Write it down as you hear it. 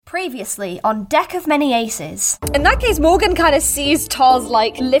Previously on Deck of Many Aces. In that case, Morgan kind of sees Toz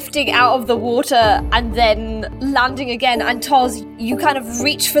like lifting out of the water and then landing again. And Toz, you kind of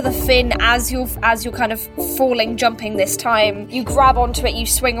reach for the fin as you're kind of falling, jumping this time. You grab onto it, you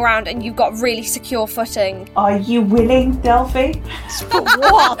swing around, and you've got really secure footing. Are you willing, Delphi?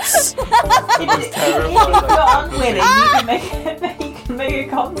 What? If you're unwilling, you can make a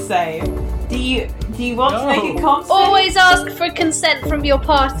con save. Do you want to make a con save? Always ask for consent from your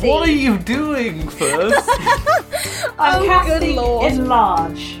party. What are you doing first? I'm casting Lord.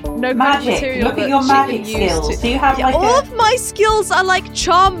 Enlarge. No Magic. Look at your magic skills. Do you have like all of my skills are like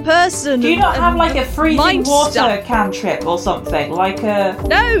charm person. Do you not have like a freezing mind water stuff. cantrip or something? Like a...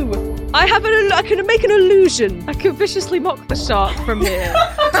 No! I have I can make an illusion. I can viciously mock the shark from here.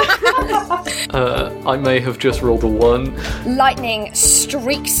 I may have just rolled a 1. Lightning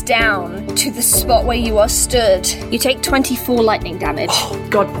streaks down to the spot where you are stood. You take 24 lightning damage. Oh,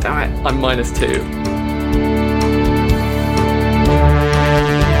 God damn it. I'm -2.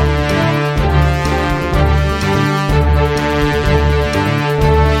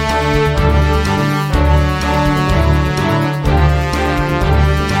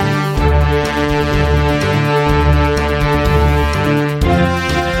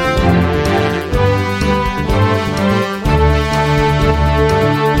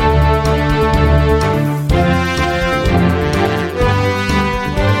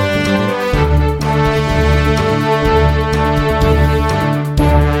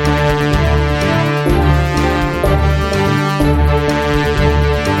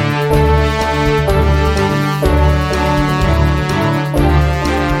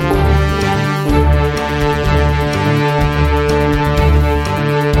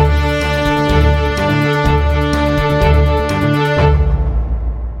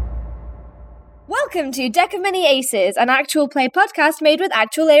 Welcome to Deck of Many Aces, an actual play podcast made with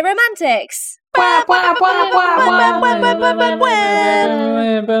actual aromantics.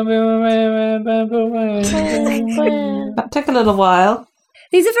 That took a little while.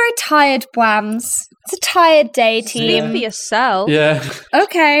 These are very tired whams. It's a tired day, Speak team. for yourself. Yeah.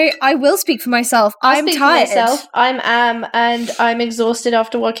 Okay, I will speak for myself. I'm Speak for tired. myself. I'm Am, and I'm exhausted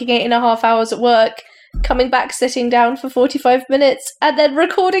after working 8.5 hours at work, coming back, sitting down for 45 minutes, and then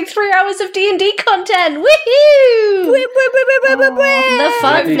recording 3 hours of D&D content. Woohoo! The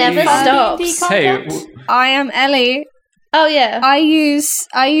fun never stops. Hey, I am Ellie. Oh yeah. I use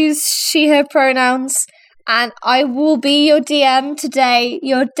she/her pronouns, and I will be your DM today.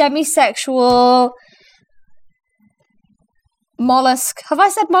 Your demisexual mollusk. Have I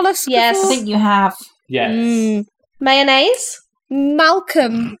said mollusk? Yes. I before? think you have. yes. Mayonnaise?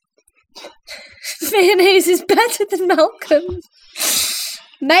 Malcolm. Mayonnaise is better than Malcolm.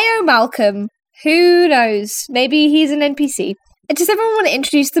 Mayo Malcolm. Who knows? Maybe he's an NPC. Does everyone want to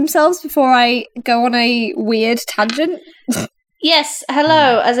introduce themselves before I go on a weird tangent? Yes,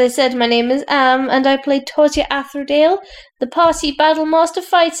 hello. As I said, my name is Am, and I play Tosia Atherdale, the party battle master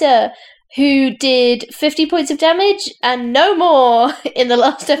fighter, who did 50 points of damage and no more in the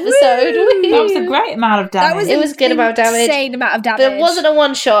last episode. Woo! That was a great amount of damage. It was a good amount of damage. Insane amount of damage. But it wasn't a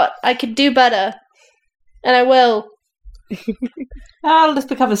one-shot. I could do better. And I will. I'll just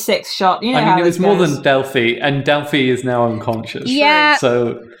become a 6 shot. You know I how mean, it was this more goes. than Delphi, and Delphi is now unconscious. Yeah.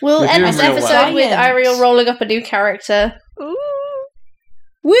 So We'll we're end doing this real episode well. with Giant. Ariel rolling up a new character. Ooh.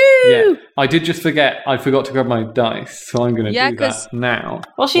 Woo! Yeah, I did just forget. I forgot to grab my dice, so I'm going to do 'cause- that now.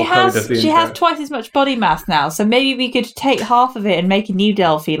 Well, she While Chloe does the has intro. twice as much body mass now, so maybe we could take half of it and make a new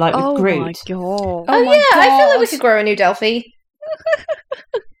Delphi, like with Oh Groot. my god. Oh Oh, my yeah, I feel like we God. could grow a new Delphi.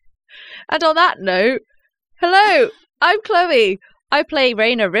 And on that note, hello, I'm Chloe. I play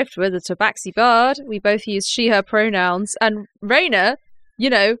Raina Riftwood, the Tabaxi Bard. We both use she/her pronouns. And Raina, you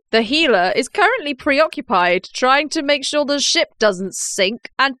know, the healer, is currently preoccupied trying to make sure the ship doesn't sink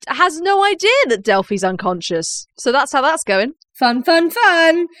and has no idea that Delphi's unconscious. So that's how that's going. Fun, fun,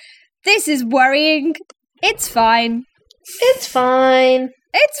 fun. This is worrying. It's fine. It's fine.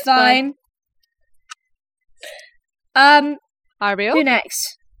 It's fine. Ariel? Who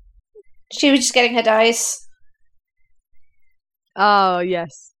next? She was just getting her dice. Oh, yes.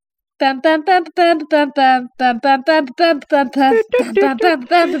 Bum bum bum bum bum bum bum bum bum bum bum bum bum bum bum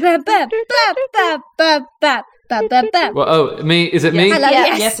bum bum bum bum bum. Well, oh, me? Is it me? Hello,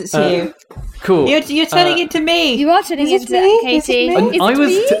 Yeah. Yes, it's Uh, you. Cool. You're turning into me. You are turning Is it into me? Katie. Is it me?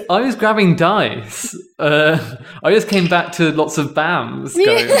 Is it me? I was grabbing dice. I just came back to lots of BAMs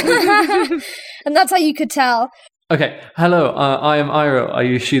going. And that's how you could tell. Okay, hello, I am Iro. I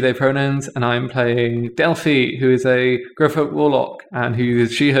use she, they pronouns, and I'm playing Delphi, who is a Growfolk Warlock, and who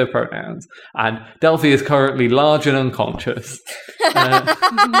uses she, her pronouns. And Delphi is currently large and unconscious.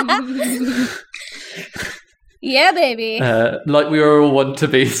 Yeah, baby. Like we are all want to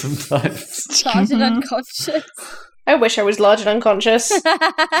be sometimes. Charged and unconscious. I wish I was large and unconscious.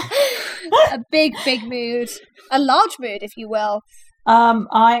 A big mood. A large mood, if you will.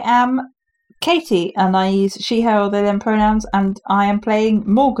 I am Katie, and I use she, her, or they, them pronouns, and I am playing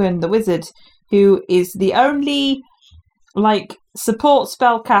Morgan, the wizard, who is the only, support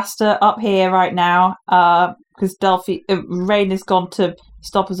spellcaster up here right now, because Rain has gone to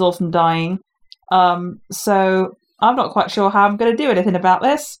stop us all from dying. So I'm not quite sure how I'm going to do anything about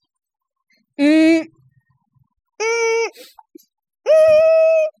this.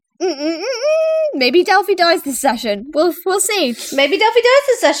 Maybe Delphi dies this session. We'll see. Maybe Delphi does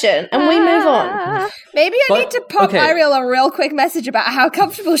this session, and we move on. Maybe I need to pop Ariel a real quick message about how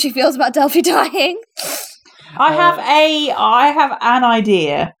comfortable she feels about Delphi dying. I have an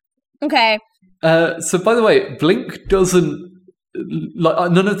idea. Okay. So, by the way, Blink doesn't...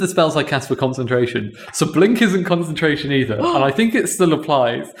 none of the spells I cast were concentration. So Blink isn't concentration either. And I think it still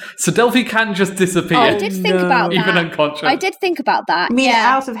applies. So Delphi can just disappear. I did think about that. Even unconscious. I did think about that. I mean,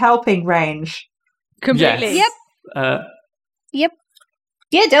 out of helping range. Completely. Yes. Yep.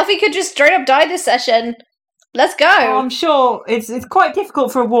 Yeah, Delphi could just straight up die this session. Let's go. I'm sure it's quite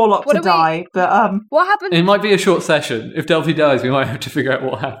difficult for a warlock to die, but What happened? It might be a short session. If Delphi dies, we might have to figure out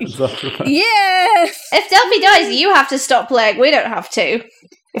what happens after that. Yeah. If Delphi dies, you have to stop playing. We don't have to.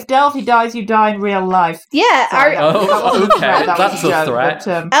 if Delphi dies, you die in real life. Yeah, Sorry, that was okay. that was That's a joke, threat.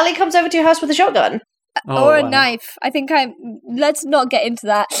 but, Ali comes over to your house with a shotgun. Or a wow. knife. I think let's not get into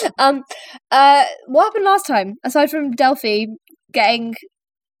that. What happened last time? Aside from Delphi getting...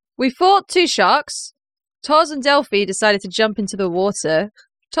 We fought two sharks. Tars and Delphi decided to jump into the water.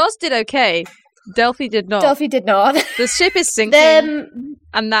 Tars did okay. Delphi did not. Delphi did not. The ship is sinking.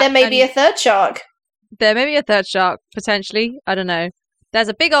 There may be a and third shark. there may be a third shark, potentially. I don't know. There's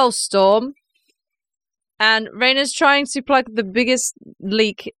a big old storm. And Raina's trying to plug the biggest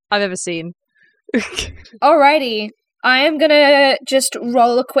leak I've ever seen. Alrighty. I am gonna just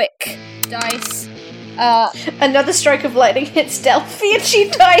roll a quick dice. Another strike of lightning hits Delphi and she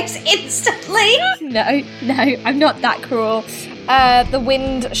dies instantly. No, I'm not that cruel. The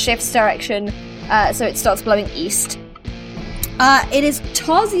wind shifts direction, so it starts blowing east. It is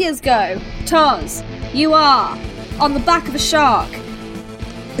Tarsia's go. Tars, you are on the back of a shark.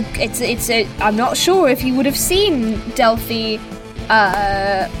 I'm not sure if you would have seen Delphi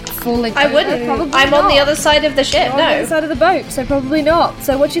falling. I over. wouldn't. Probably I'm not. on the other side of the ship. You're on the other side of the boat, so probably not.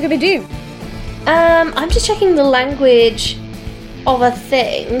 So what you gonna do? I'm just checking the language of a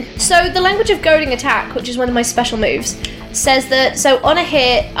thing. So the language of goading attack, which is one of my special moves, says that, so on a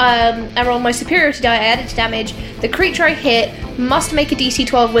hit, and on my superiority die I added to damage, the creature I hit must make a DC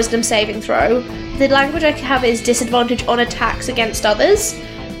 12 wisdom saving throw. The language I have is disadvantage on attacks against others,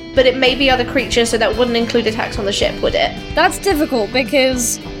 but it may be other creatures, so that wouldn't include attacks on the ship, would it? That's difficult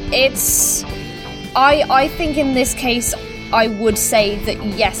because it's... I think in this case, I would say that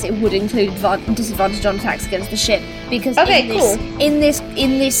yes, it would include disadvantage on attacks against the ship because in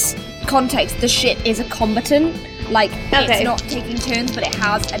this context, the ship is a combatant. Like it's not taking turns, but it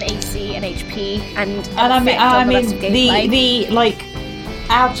has an AC, an HP, and I mean the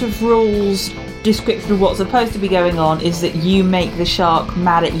out of rules description of what's supposed to be going on is that you make the shark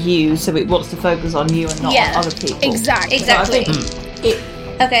mad at you, so it wants to focus on you and not on other people. Exactly. So I think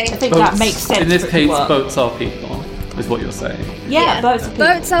I think that makes sense. In this case, work. boats are people, is what you're saying. Yeah, boats are people.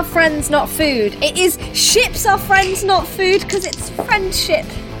 Boats are friends, not food. It is ships are friends, not food, because it's friendship.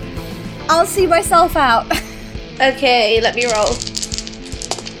 I'll see myself out. Okay, let me roll.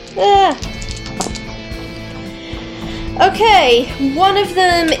 Okay, one of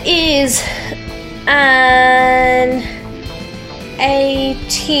them is an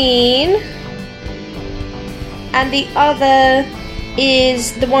 18, and the other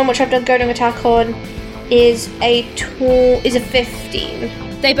is the one which I've done goading attack on is a 15.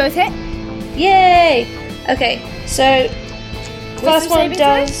 They both hit. Yay! Okay, so first one saving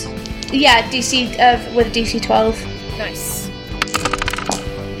does DC with a DC 12. Nice.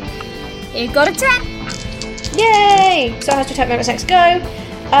 You got a 10. Yay! So I have to attack my next go.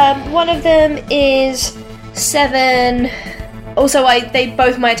 One of them is 7. Also,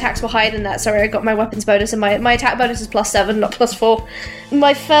 both my attacks were higher than that. Sorry, I got my weapons bonus, and my attack bonus is +7, not +4.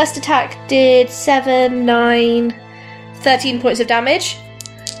 My first attack did 7, 9, 13 points of damage.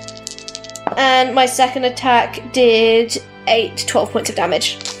 And my second attack did 8, 12 points of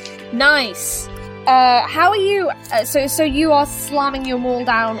damage. Nice. how are you? So you are slamming your maul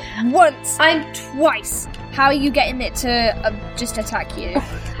down once. I'm twice. How are you getting it to just attack you?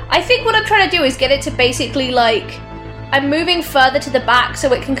 I think what I'm trying to do is get it to basically, like... I'm moving further to the back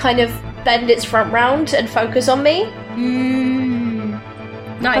so it can kind of bend its front round and focus on me.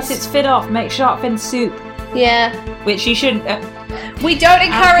 Nice. Plus its fin off, make shark fin soup. Yeah. Which you shouldn't... We don't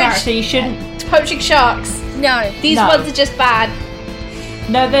encourage so you shouldn't... poaching sharks. No. These ones are just bad.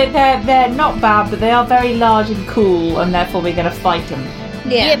 No, they're not bad, but they are very large and cool, and therefore we're going to fight them.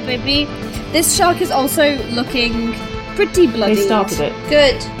 Yeah, baby. This shark is also looking pretty bloody. They started it.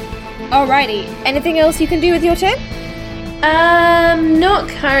 Good. Alrighty. Anything else you can do with your turn? Not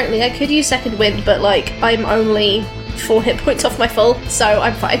currently. I could use second wind, but like I'm only 4 hit points off my full, so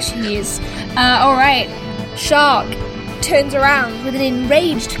I'm fine. Jeez. Alright. Shark turns around with an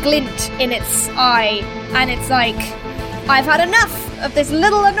enraged glint in its eye, and it's like, I've had enough of this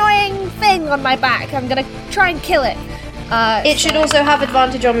little annoying thing on my back. I'm gonna try and kill it. It should also have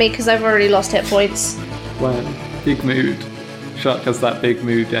advantage on me because I've already lost hit points. When big mood. Shark has that big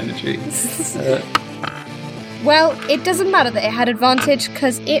mood energy. Well, it doesn't matter that it had advantage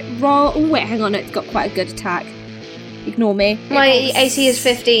because it rolled. Oh wait, hang on, it's got quite a good attack. Ignore me. My AC is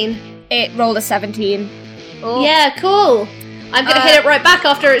 15. It rolled a 17. Oh. Yeah, cool. I'm gonna hit it right back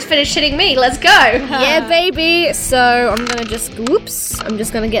after it's finished hitting me. Let's go. Yeah, baby. So I'm gonna just I'm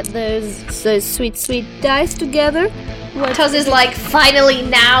just gonna get those sweet dice together. Tuz is like, finally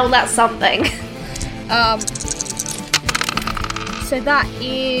now that's something. So that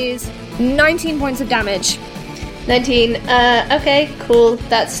is 19 points of damage. 19. Okay, cool.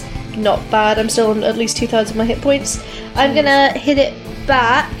 That's not bad. I'm still on at least 2/3 of my hit points. I'm gonna hit it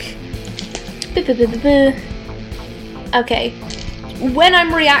back. Okay. When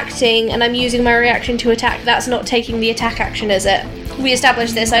I'm reacting and I'm using my reaction to attack, that's not taking the attack action, is it? We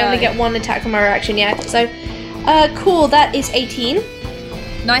established this. I only get 1 attack from my reaction, yeah. So, cool. That is 18.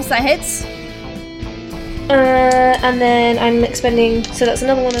 Nice, that hits. And then I'm expending, so that's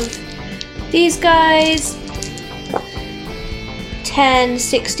another one of these guys. 10,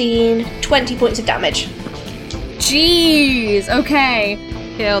 16, 20 points of damage. Jeez, okay.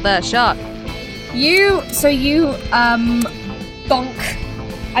 Kill that shark. You bonk.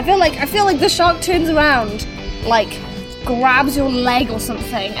 I feel like the shark turns around, like grabs your leg or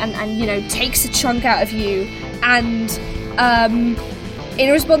something and you know, takes a chunk out of you, and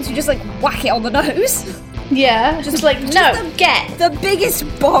in response you just like whack it on the nose. Yeah, just like, no, get the biggest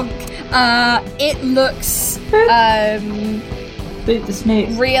bonk. It looks Boot the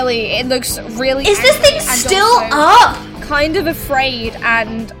snooze. it looks really Is this angry thing and still also up? kind of afraid,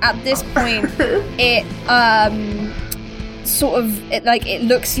 and at this point it it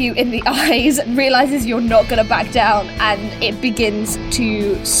looks you in the eyes, realizes you're not gonna back down, and it begins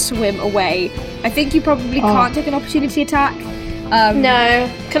to swim away. I think you probably can't take an opportunity attack. No.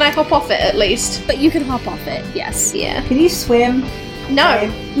 Can I hop off it at least? But you can hop off it, yes. Yeah. Can you swim? No,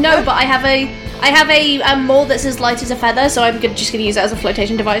 but I have a maul that's as light as a feather, so I'm just gonna use it as a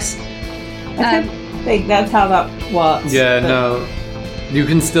flotation device. I think that's how that works. Yeah, no. You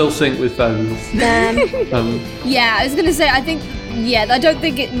can still sink with feathers. Yeah, I was gonna say, I don't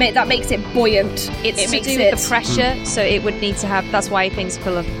think that makes it buoyant. It's it to makes do it with the pressure, so it would need to have. That's why things are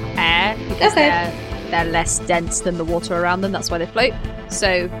full of air, because they're less dense than the water around them. That's why they float.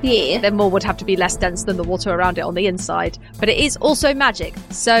 So Yeah. their maul would have to be less dense than the water around it on the inside. But it is also magic,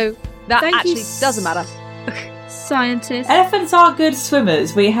 so that Thank you, actually doesn't matter. scientist. Elephants are good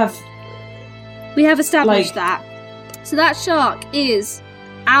swimmers. We have established that. So that shark is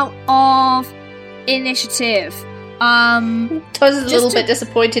out of initiative. Tuz is a little bit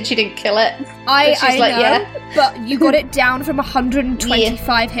disappointed she didn't kill it. I she's like, know, yeah. but you got it down from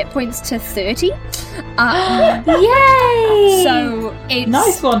 125 hit points to 30. Yay! So it's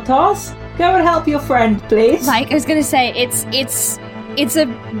nice one, Toss. Go and help your friend, please. like I was gonna say,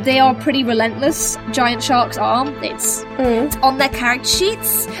 they are pretty relentless. Giant sharks are. It's on their character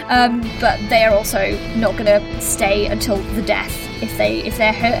sheets, but they are also not gonna stay until the death. If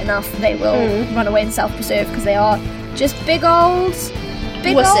they're hurt enough, they will run away and self-preserve because they are just big old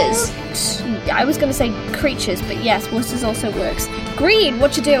Wusses. I was gonna say creatures, but yes, wusses also works. Green,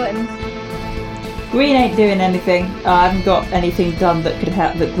 what you doing? Green ain't doing anything. I haven't got anything done that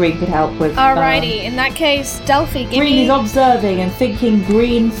Green could help with. Alrighty, in that case, Delphi, give Green me is observing and thinking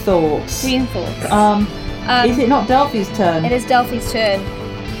green thoughts. green thoughts. Is it not Delphi's turn? It is Delphi's turn.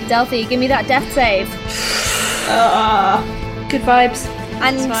 Delphi, give me that death save. Good vibes.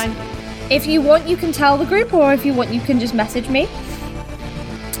 And It's fine. if you want, you can tell the group, or if you want, you can just message me.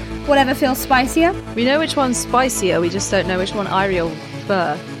 Whatever feels spicier. We know which one's spicier, we just don't know which one Ariel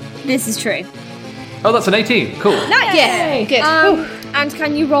prefer. This is true. Oh, that's an 18. Cool. Nice. Yeah, good. And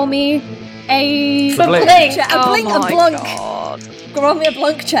can you roll me a Blink. a blink, a blunk? God. Roll me a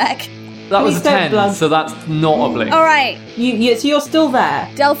blunk check. That was a Please don't 10, blunk. so that's not a blink. All right, So you're still there.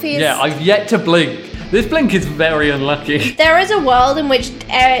 Delphi is. Yeah, I've yet to blink. This blink is very unlucky. There is a world in which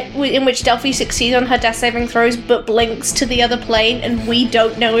Delphi succeeds on her death saving throws, but blinks to the other plane, and we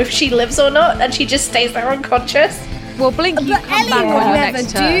don't know if she lives or not, and she just stays there unconscious. Well, Blink, you But come Ellie back would on your never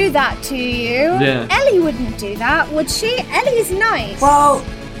next do turn. that to you. Yeah. Ellie wouldn't do that, would she? Ellie's nice. Well,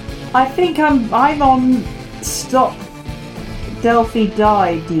 I think I'm on stop Delphi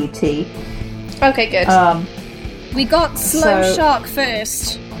die duty. Okay, good. we got Slow So- Shark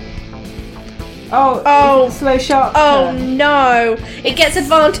first. Oh, slow shark. Oh turn. no! It gets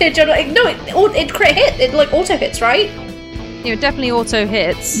advantage on it crit hit. It like auto hits, right? You know, definitely auto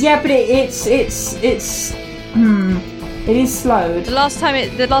hits. Yeah, but it is slowed. The last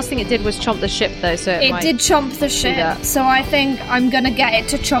thing it did was chomp the ship, though. So it It might... did chomp the ship, that. so I think I'm gonna get it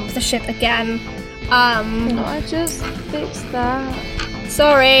to chomp the ship again. I just fixed that.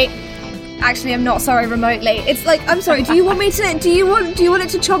 Sorry. Actually, I'm not sorry remotely. It's like, I'm sorry, do you want it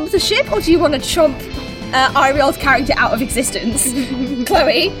to chomp the ship, or do you want to chomp Ariel's character out of existence?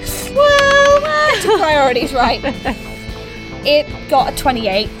 Chloe? Well, priorities, right. It got a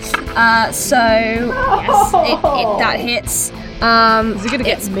 28, so yes, that hits. Is it going to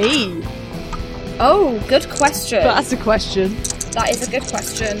get it's- me? Oh, good question. That's a question. That is a good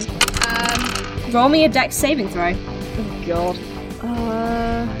question. Roll me a dex saving throw. Oh, God.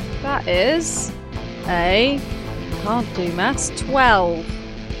 That is a... Can't do maths. 12.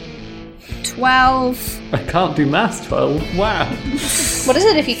 12. I can't do maths, 12. Wow. What is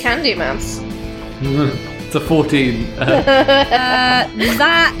it if you can do maths? It's a 14. That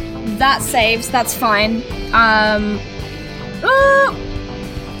saves. That's fine.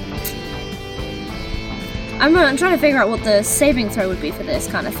 I'm trying to figure out what the saving throw would be for this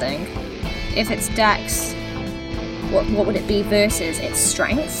kind of thing. If it's Dex, what would it be versus its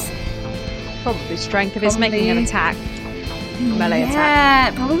strength? Probably strength if it's making an attack. Melee attack. Yeah,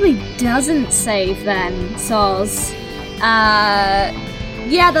 it probably doesn't save then, Soz.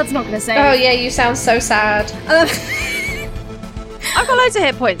 Yeah, that's not gonna save. Oh yeah, you sound so sad. I've got loads of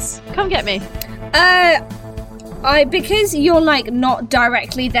hit points. Come get me. Because you're like not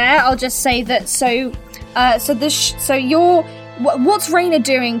directly there, I'll just say that. What's Raina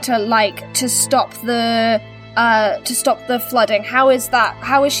doing to stop the flooding? How is that?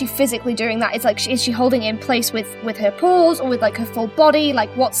 How is she physically doing that? It's like, is she holding it in place with her paws or with like her full body? Like,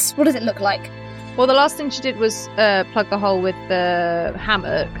 what does it look like? Well, the last thing she did was plug the hole with the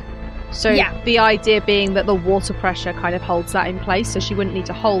hammock. So Yeah. the idea being that the water pressure kind of holds that in place, so she wouldn't need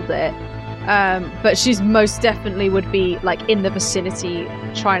to hold it. But she's most definitely would be like in the vicinity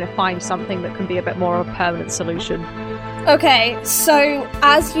trying to find something that can be a bit more of a permanent solution. Okay, so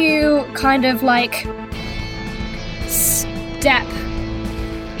as you kind of like step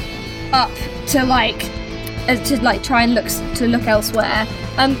up to try and look elsewhere.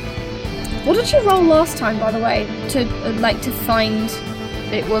 What did you roll last time, by the way, to find?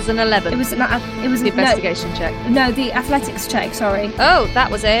 It was an 11. It was the investigation check. No, the athletics check. Sorry. Oh, that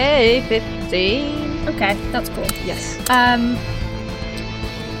was a 15. Okay, that's cool. Yes.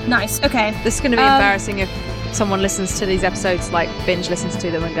 Nice. Okay. This is going to be embarrassing if someone listens to these episodes, like binge listens to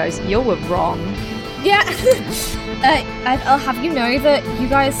them and goes, "You were wrong." Yeah. I'll have you know that you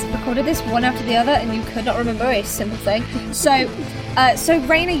guys recorded this one after the other, and you could not remember a simple thing. So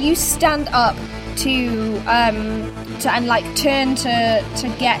Raina, you stand up to turn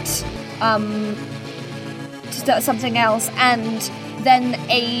to get to start something else, and then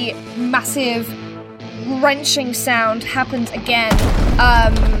a massive wrenching sound happens again,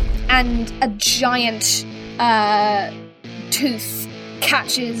 and a giant tooth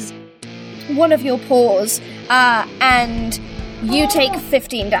catches one of your paws, and you take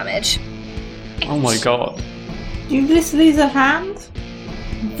 15 damage. Oh my god. Do you list these at hand?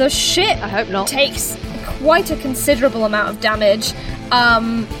 The ship I hope not. takes quite a considerable amount of damage.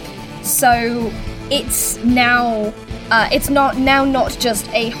 So it's now not just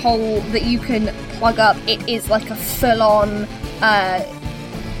a hole that you can plug up. It is like a full-on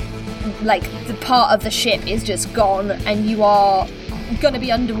like the part of the ship is just gone, and you are gonna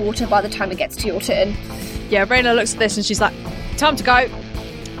be underwater by the time it gets to your turn. Yeah, Raina looks at this and she's like, "Time to go."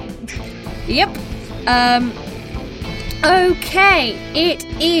 Yep. Okay. It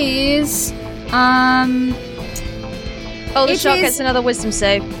is. Oh, the It shark is- gets another wisdom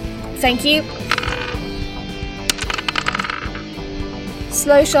save. Thank you.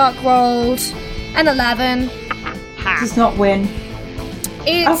 Slow Shark rolled an 11. Does not win.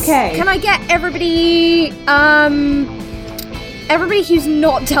 It's, Okay. Can I get everybody who's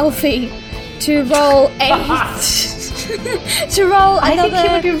not Delphi to roll a to roll I another? think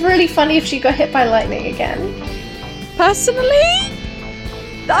it would be really funny if she got hit by lightning again. Personally,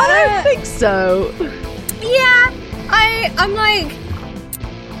 I don't think so. Yeah, I'm like,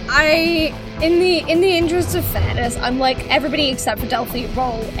 in the interest of fairness, I'm like, everybody except for Delphi,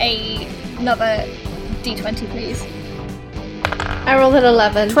 roll another d20, please. I rolled an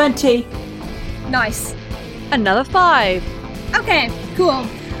 11. 20. Nice. Another 5. Okay, cool.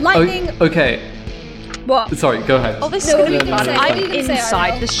 Lightning. Okay, What? sorry, go ahead. Oh, this No, is going what to are be you fun. gonna say? What are you I'm gonna say, inside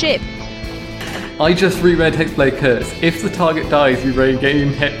Ariel? the ship. I just reread Hexblade Curse. If the target dies, you regain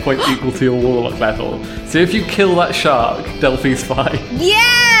hit points equal to your warlock level. So if you kill that shark, Delphi's fine.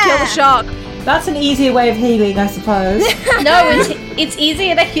 Yeah. Kill the shark. That's an easier way of healing, I suppose. No, it's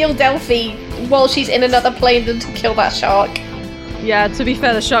easier to heal Delphi while she's in another plane than to kill that shark. Yeah, to be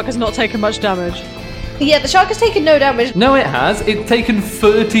fair, the shark has not taken much damage. Yeah, the shark has taken no damage. No, it has. It's taken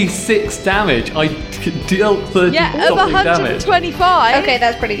 36 damage. I dealt 30 Yeah, of something damage. 125. Okay,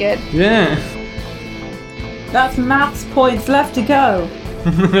 that's pretty good. Yeah. That's maths points left to go.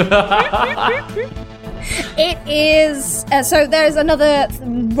 It is. So there's another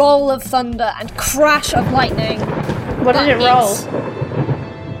roll of thunder and crash of lightning. What did it roll?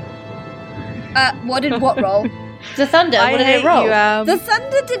 What did what roll? The thunder. I What did hate it roll? you, The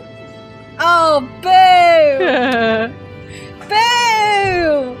thunder did. Oh, boo!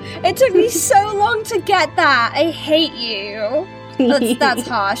 Boo! It took me so long to get that. I hate you. That's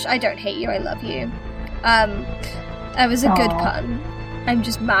harsh. I don't hate you. I love you. That was a good Aw. pun. I'm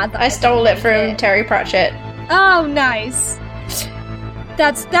just mad that I stole it from it. Terry Pratchett. Oh, nice.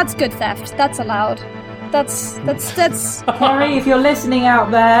 That's good theft. That's allowed. That's. Terry, if you're listening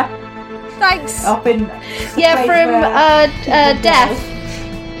out there, Thanks. up in. Yeah, place from where- Death.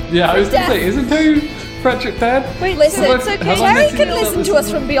 Yeah, I was going to say, isn't Terry Pratchett dead? Wait, Listen, Have I- it's okay. have I Terry missed can any listen others? to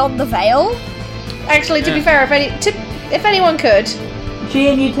us from beyond the veil. Actually, to be Yeah. fair, if anyone could,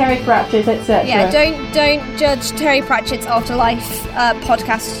 GNU, Terry Pratchett, etc. Yeah, don't judge Terry Pratchett's afterlife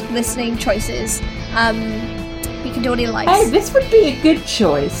podcast listening choices. He can do what he likes. Hey, this would be a good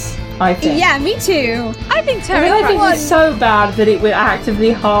choice, I think. Yeah, me too. I think I Terry mean, I think Pratchett. it's so bad that it would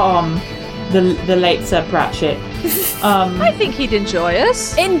actively harm the late Sir Pratchett. I think he'd enjoy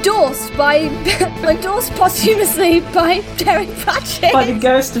us. Endorsed posthumously by Terry Pratchett. by the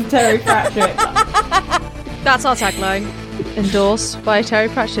ghost of Terry Pratchett. That's our tagline. Endorsed by Terry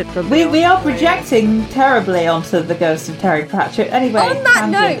Pratchett from we are projecting terribly onto the ghost of Terry Pratchett. Anyway, On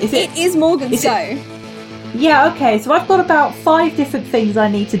that tangent. note, it is Morgan's is it- go. Yeah, okay, so I've got about 5 different things I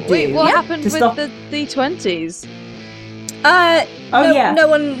need to do. Wait, what happened to with stop... the 20s? Oh, no, yeah. no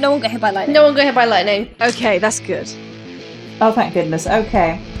one got hit by lightning. no one got hit by lightning. Okay, that's good. Oh, thank goodness.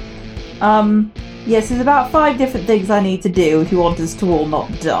 Okay. Yes, there's about 5 different things I need to do if you want us to all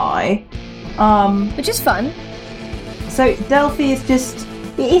not die. Which is fun. So Delphi is just...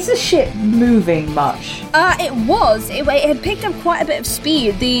 Is the ship moving much? It was. It had picked up quite a bit of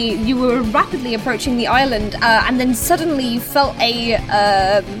speed. You were rapidly approaching the island, and then suddenly you felt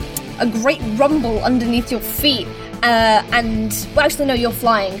a great rumble underneath your feet. And well, actually, no, you're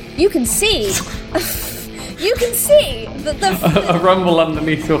flying. You can see. You can see that A rumble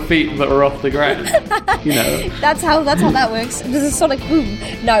underneath your feet that were off the ground. You know. that's how that works. There's a sonic boom.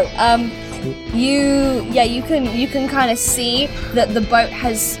 No, you can kind of see that the boat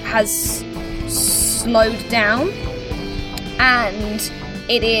has slowed down, and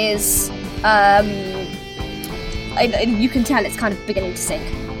it is and you can tell it's kind of beginning to sink.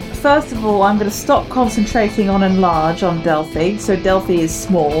 First of all, I'm going to stop concentrating on enlarge on Delphi. So Delphi is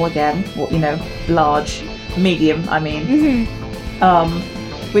small again. Well, large, medium, I mean.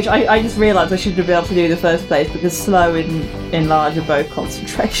 Which I just realised I should have been able to do in the first place because slow and enlarge are both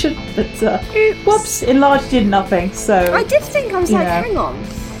concentration. But, whoops, enlarge did nothing, so... I did think, I was like, Yeah. hang on.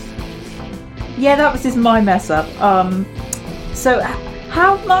 Yeah, that was just my mess up. So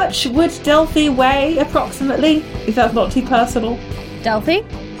how much would Delphi weigh, approximately? If that's not too personal. Delphi?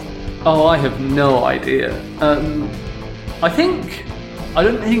 Oh, I have no idea. I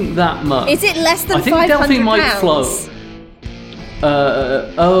don't think that much. Is it less than I think 500 Delphi might pounds? float.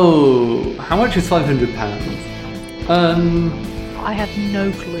 How much is £500? I have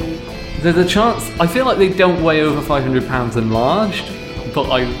no clue. There's a chance. I feel like they don't weigh over £500 enlarged, but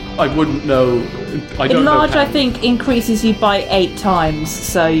I wouldn't know. I don't Enlarge, know. I think, increases you by 8 times,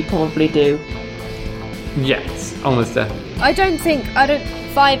 so you probably do. Yes, almost definitely.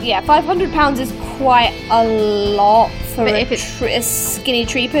 500 pounds is quite a lot for But a, if it's- a skinny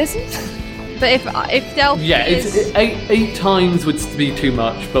tree person. But if Delphi Yeah, is... it's eight times would be too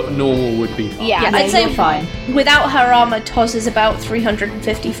much, but normal would be fine. Yeah, I'd say you're fine. without her armor, Toz is about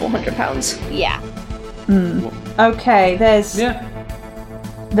 350, 400 pounds. yeah. Okay, there's. Yeah.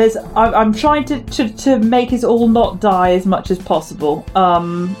 I'm trying to make us all not die as much as possible.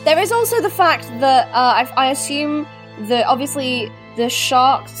 There is also the fact that I assume that obviously the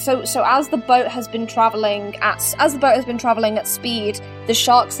shark. So as the boat has been traveling at speed, the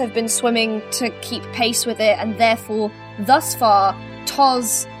sharks have been swimming to keep pace with it, and therefore, thus far,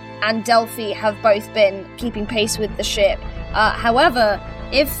 Toz and Delphi have both been keeping pace with the ship. However,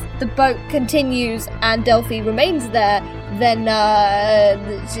 if the boat continues and Delphi remains there, then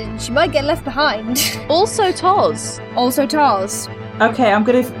she might get left behind. Also Toz. Also Toz. Okay, I'm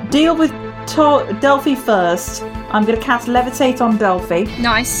going to deal with Delphi first. I'm going to cast Levitate on Delphi.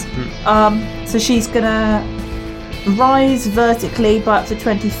 Nice. So she's going to rise vertically by up to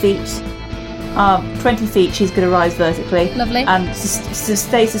 20 feet. 20 feet she's going to rise vertically. Lovely. And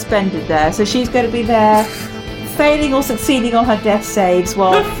stay suspended there. So she's going to be there, failing or succeeding on her death saves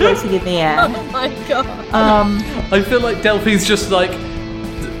while floating in the air. Oh my god. I feel like Delphi's just like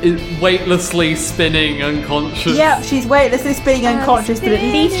weightlessly spinning unconscious. Yeah, she's weightlessly spinning unconscious, but at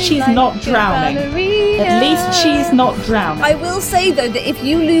least she's not drowning. At least she's not drowning. I will say though that if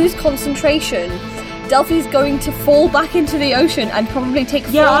you lose concentration, Delphi's going to fall back into the ocean and probably take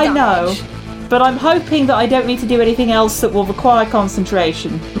full Yeah, I damage. know. But I'm hoping that I don't need to do anything else that will require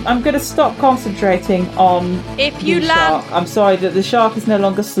concentration. I'm going to stop concentrating on If you the land... shark. I'm sorry that the shark is no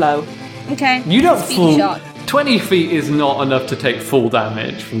longer slow. Okay. You don't Speedy fall. shark. 20 feet is not enough to take full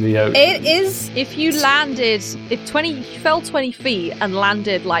damage from the ocean. It is. If you landed... If you fell 20 feet and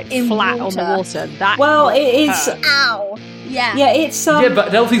landed, like, In flat water. on the water, that... Well, it is... Ow. Yeah. Yeah, it's... Yeah,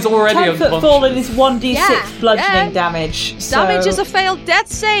 but Delphi's already 10 foot unconscious. fallen is 1d6 Yeah, bludgeoning yeah. damage. So Damage is a failed death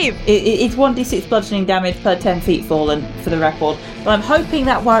save! it's 1d6 bludgeoning damage per 10 feet fallen, for the record. But I'm hoping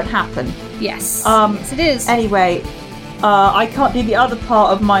that won't happen. Yes. Um, Yes, it is. Anyway, I can't do the other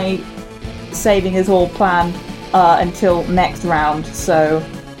part of my saving as all planned until next round, so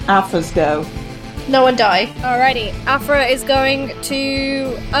Alpha's go. No one die. Alrighty, Afra is going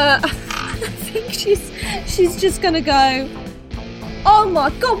to. I think she's just gonna go. Oh my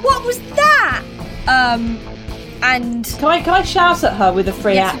god, what was that? And Can I shout at her with a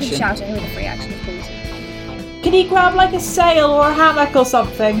free yes, action? you can shout at her with a free action, of course. Can you grab like a sail or a hammock or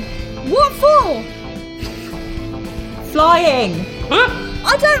something? What for? Flying!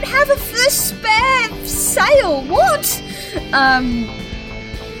 I don't have a spare sail. What?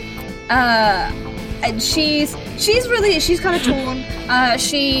 And she's kind of torn.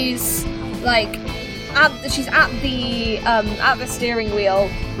 She's like she's at the steering wheel,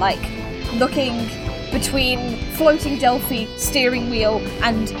 like looking between floating Delphi steering wheel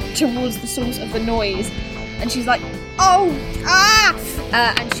and towards the source of the noise, and she's like,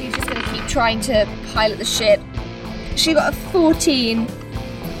 and she's just gonna keep trying to pilot the ship. She got a 14,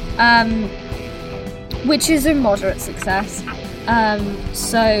 which is a moderate success.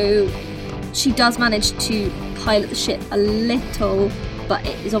 So she does manage to pilot the ship a little, but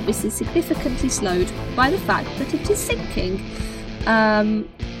it is obviously significantly slowed by the fact that it is sinking.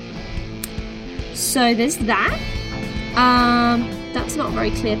 So there's that. That's not a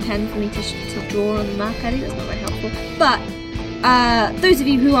very clear pen for me to draw on the map, Eddie. That's not very helpful. But those of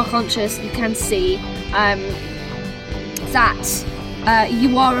you who are conscious, you can see that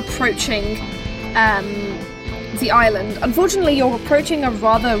you are approaching the island. Unfortunately, you're approaching a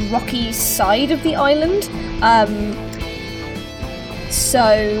rather rocky side of the island.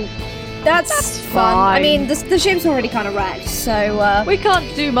 So that's fun. I fine. mean, the ship's already kind of wrecked, so We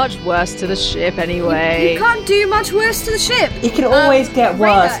can't do much worse to the ship anyway. you can't do much worse to the ship. It can always get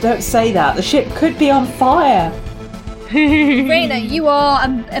worse. Raina. Don't say that. The ship could be on fire. Raina, you are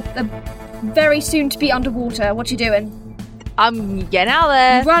a very soon to be underwater. What you doing? I'm getting out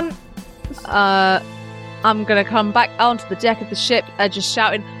there. Run. I'm gonna come back onto the deck of the ship and just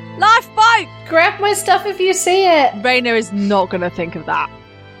shouting, "Lifeboat!" Grab my stuff if you see it. Raina is not gonna think of that.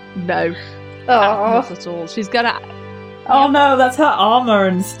 No, Oh. not at all. She's gonna. Oh no, that's her armor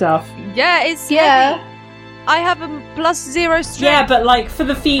and stuff. Yeah, it's Yeah. heavy. I have a +0 strength. Yeah, but like for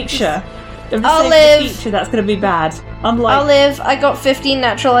the future. I'm just I'll saying live. For the future, that's going to be bad. Unlike I'll live. I got 15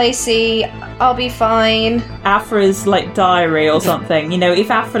 natural AC. I'll be fine. Afra's like diary or something. You know,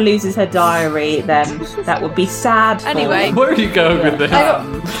 if Afra loses her diary, then that would be sad. For Anyway. her. Where are you going with this?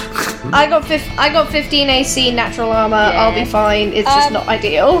 I got 15 AC natural armor. I'll be fine. It's just not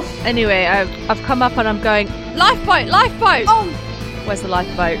ideal. Anyway, I've come up and I'm going, "Lifeboat! Lifeboat!" Oh, Where's the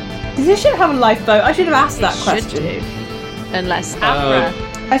lifeboat? Does this ship have a lifeboat? I should have asked that It question. should do. Unless Afra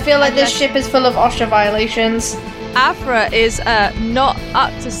I feel like this ship is full of OSHA violations. Afra is not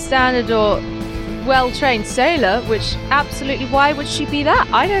up to standard or well-trained sailor, which absolutely, why would she be that?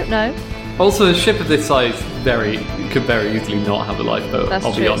 I don't know. Also, a ship of this size could very easily not have a lifeboat. That's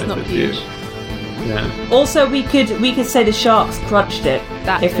I'll true, be it's honest not with huge. you. Yeah. Also, we could say the sharks crunched it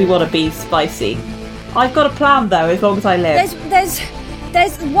if we want to be spicy. I've got a plan though, as long as I live. There's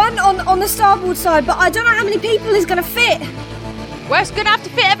one on the starboard side, but I don't know how many people is going to fit. Well, it's going to have to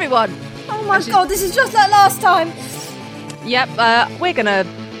fit everyone. Oh my god, this is just like last time. Yep, we're going to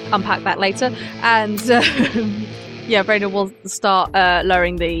unpack that later. And, yeah, Raina will start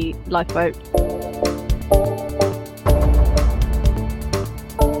lowering the lifeboat.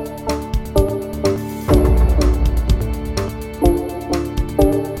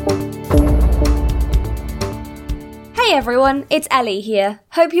 Hey everyone, it's Ellie here.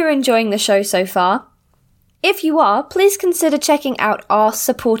 Hope you're enjoying the show so far. If you are, please consider checking out our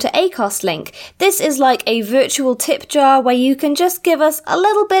Supporter Acast link. This is like a virtual tip jar where you can just give us a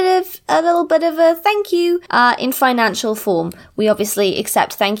little bit of a thank you in financial form. We obviously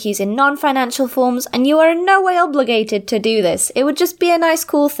accept thank yous in non-financial forms, and you are in no way obligated to do this. It would just be a nice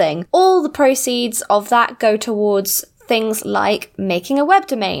cool thing. All the proceeds of that go towards things like making a web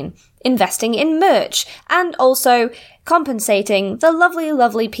domain, investing in merch, and also compensating the lovely,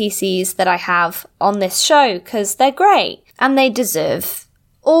 lovely PCs that I have on this show, because they're great, and they deserve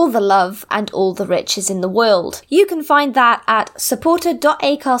all the love and all the riches in the world. You can find that at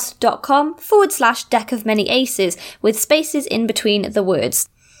supporter.acast.com/deck of many aces, with spaces in between the words.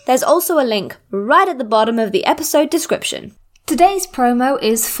 There's also a link right at the bottom of the episode description. Today's promo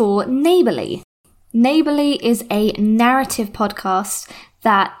is for Neighbourly. Neighbourly is a narrative podcast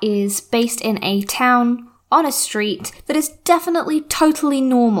that is based in a town on a street that is definitely totally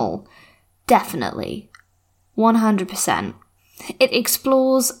normal. Definitely. 100%. It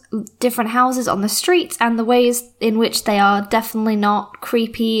explores different houses on the streets and the ways in which they are definitely not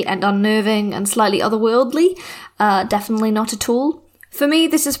creepy and unnerving and slightly otherworldly. Definitely not at all. For me,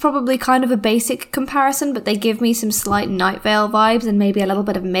 this is probably kind of a basic comparison, but they give me some slight Night Vale vibes and maybe a little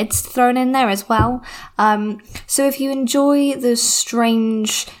bit of Midst thrown in there as well. So if you enjoy the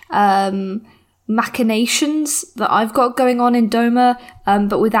strange machinations that I've got going on in Doma,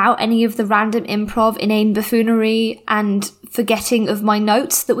 but without any of the random improv, inane buffoonery, and forgetting of my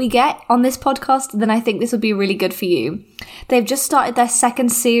notes that we get on this podcast, then I think this will be really good for you. They've just started their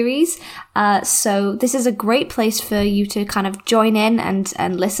second series, so this is a great place for you to kind of join in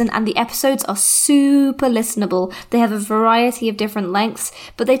and listen, and the episodes are super listenable. They have a variety of different lengths,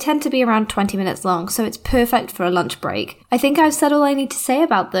 but they tend to be around 20 minutes long, so it's perfect for a lunch break. I think I've said all I need to say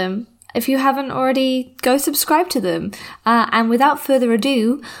about them. If you haven't already, go subscribe to them. And without further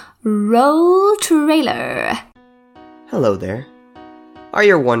ado, roll trailer. Hello there. Are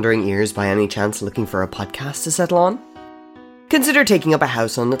your wandering ears by any chance looking for a podcast to settle on? Consider taking up a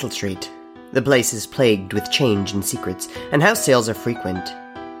house on Little Street. The place is plagued with change and secrets, and house sales are frequent.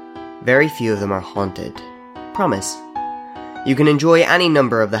 Very few of them are haunted. Promise. You can enjoy any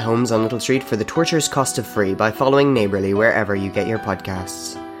number of the homes on Little Street for the torture's cost of free by following Neighbourly wherever you get your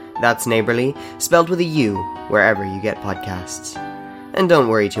podcasts. That's Neighbourly, spelled with a U, wherever you get podcasts. And don't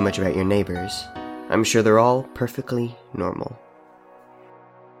worry too much about your neighbours. I'm sure they're all perfectly normal.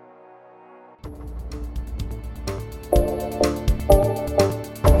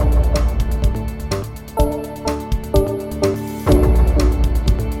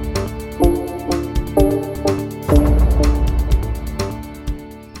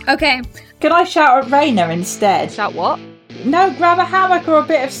 Okay. Can I shout at Raina instead? Shout what? No, grab a hammock or a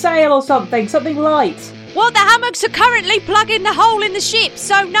bit of sail or something light. Well, the hammocks are currently plugging the hole in the ship,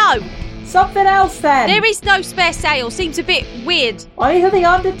 so no. Something else then. There is no spare sail. Seems a bit weird. I need something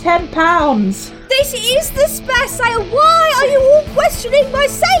under £10. This is the spare sail. Why are you all questioning my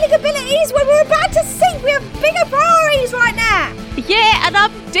sailing abilities when we're about to sink? We have bigger priorities right now. Yeah, and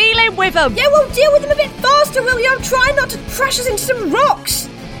I'm dealing with them. Yeah, we'll deal with them a bit faster, will you? I'm trying not to crash us into some rocks.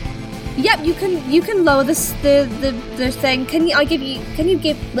 Yep, you can lower the thing. Can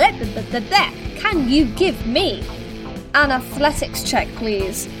you give me an athletics check,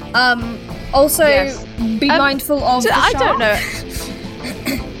 please? Also Yes. be mindful of the I shark. don't know.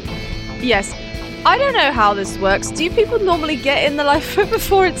 Yes. I don't know how this works. Do people normally get in the lifeboat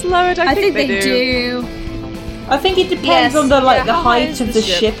before it's lowered? I think they do. I think it depends Yes. on the Yeah, the how high height is of the the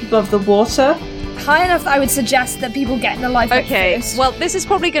ship? ship above the water. High enough that I would suggest that people get in the lifeboat Okay, first. well, this is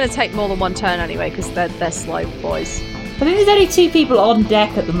probably going to take more than one turn anyway, because they're slow boys. I think there's only 2 people on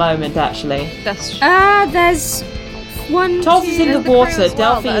deck at the moment, actually. That's There's one. Toss is in the there's the crew water. as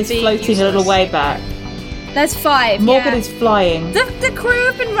well Delphi that are is being floating a little useless. way back. There's 5. Morgan yeah. is flying. The crew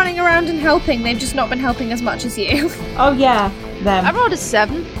have been running around and helping. They've just not been helping as much as you. Oh yeah, them. I rolled a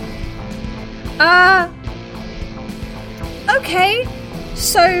 7. Okay.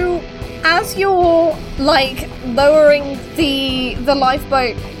 So, as you're, like, lowering the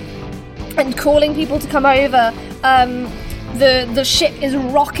lifeboat and calling people to come over, the ship is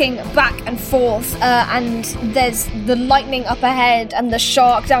rocking back and forth, and there's the lightning up ahead and the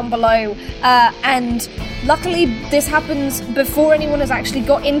shark down below, and luckily this happens before anyone has actually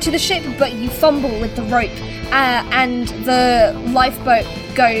got into the ship, but you fumble with the rope, and the lifeboat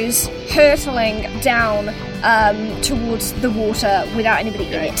goes hurtling down towards the water without anybody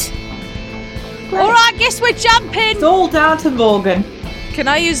in it. Alright, guess we're jumping! It's all down to Morgan. Can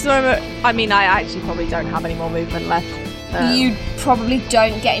I use the remote? I mean, I actually probably don't have any more movement left. You probably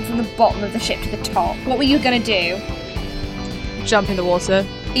don't get in from the bottom of the ship to the top. What were you gonna do? Jump in the water.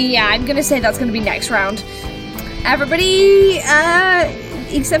 Yeah, I'm gonna say that's gonna be next round. Everybody,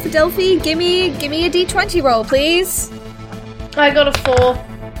 except for Delphi, give me a d20 roll, please. I got a 4.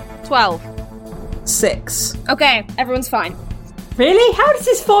 12. 6. Okay, everyone's fine. Really? How does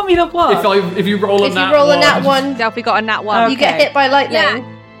this formula work? If you roll a If nat you roll a one, nat 1, Delphi got a nat 1. you get Okay. hit by lightning. Yeah,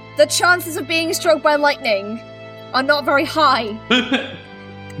 the chances of being struck by lightning are not very high.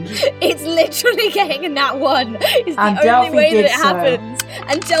 It's literally getting a nat 1. It's the And only Delphi way that did it so. happens.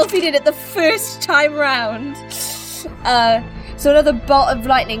 And Delphi did it the first time round. So another bolt of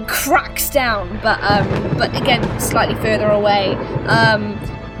lightning cracks down, but again slightly further away.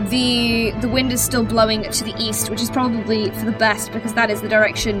 The wind is still blowing to the east, which is probably for the best because that is the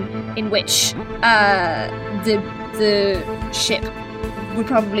direction in which the ship would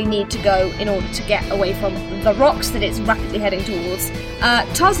probably need to go in order to get away from the rocks that it's rapidly heading towards.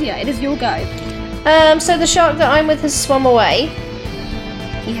 Tazia, it is your go. So the shark that I'm with has swum away.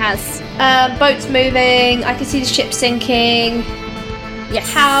 He has. Boat's moving. I can see the ship sinking. Yes.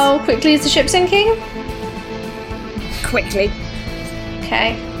 How quickly is the ship sinking? Quickly.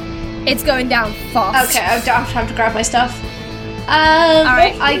 Okay. It's going down fast. Okay, I don't have time to grab my stuff.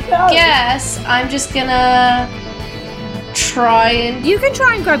 Alright. I guess I'm just gonna try and... You can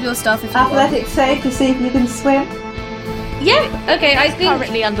try and grab your stuff if you want. Athletic save to see if you can swim. Yeah, okay, I think...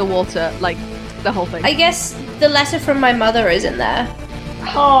 Currently underwater, like the whole thing. I guess the letter from my mother is in there,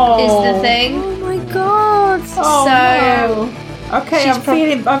 Oh. is the thing. Oh my god. Oh, So- no. Okay, She's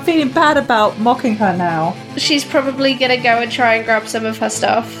I'm feeling bad about mocking her now. She's probably gonna go and try and grab some of her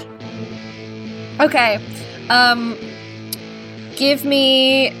stuff. Okay. Give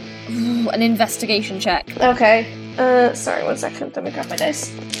me an investigation check. Okay. Sorry, 1 second. Let me grab my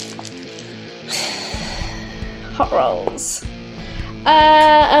dice. Hot rolls.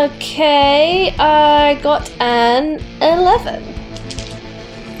 Okay. I got an 11.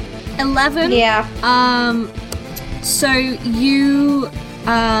 11? Yeah. So you're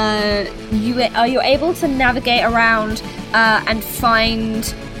able to navigate around and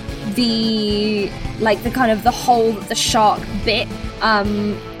find the kind of the hole that the shark bit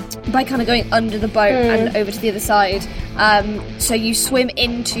by kind of going under the boat and over to the other side. So you swim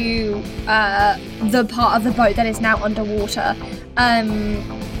into the part of the boat that is now underwater,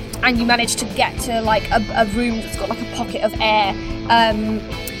 and you manage to get to like a room that's got like a pocket of air.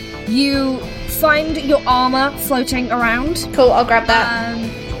 You find your armor floating around. Cool, I'll grab that.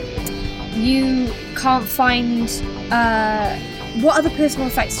 You can't find what other personal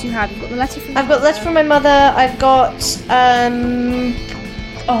effects do you have? You've got the letter from I've got the letter from my mother. I've got let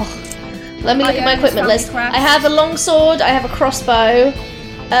me look at my Iona's equipment family list. crafts. I have a longsword, I have a crossbow,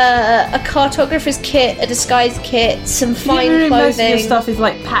 a cartographer's kit, a disguise kit, some fine Presumably most of your clothing. stuff is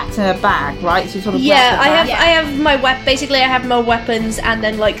like packed in a bag, right? So you sort of Yeah, wrap it I back. have my basically I have my weapons and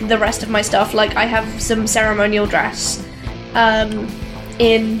then like the rest of my stuff. Like I have some ceremonial dress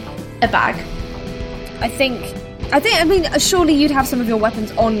in a bag. I mean, surely you'd have some of your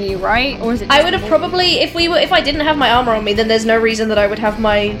weapons on you, right? Or is it? I just would have the- probably if I didn't have my armor on me, then there's no reason that I would have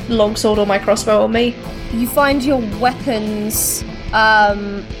my longsword or my crossbow on me. You find your weapons.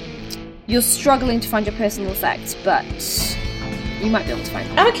 You're struggling to find your personal effects, but you might be able to find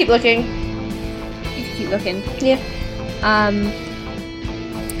them. I'm gonna keep looking. You can keep looking. Yeah.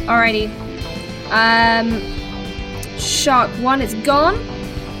 Alrighty. Shark 1 is gone.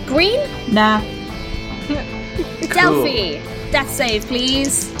 Green? Nah. Delphi! Death save,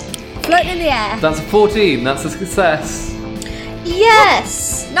 please. Floating in the air. That's a 14. That's a success.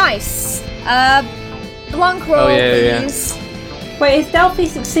 Yes. Nice. Blanc roll, yeah. please. Wait, is Delphi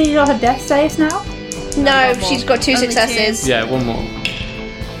succeeded on her death saves now? No, she's got 2 Only successes. Yeah, one more.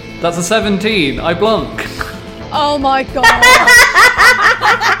 That's a 17. I blunk. Oh my god.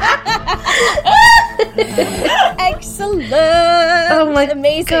 Excellent. Oh my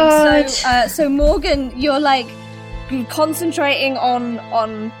amazing. God. So Morgan, you're like concentrating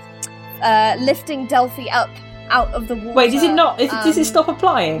on lifting Delphi up out of the water. Wait, does it not? Does it stop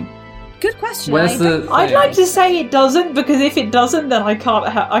applying? Good question. Where's the? I'd thing? like to say it doesn't, because if it doesn't, then I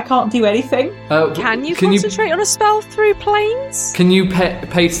can't do anything. Can you concentrate on a spell through planes? Can you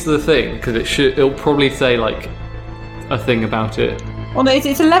paste the thing? Because it'll probably say like a thing about it. Well, no,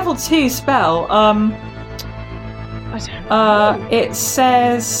 it's a level 2 spell. I don't know. It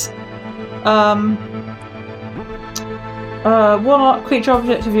says, one creature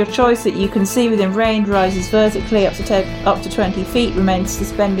object of your choice that you can see within range rises vertically up to 20 feet, remains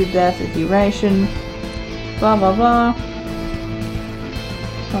suspended there for the duration. Blah blah blah.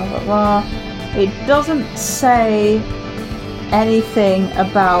 Blah blah blah. It doesn't say anything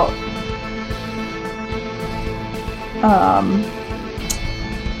about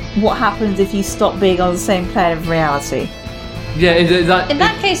what happens if you stop being on the same plane of reality. Yeah, In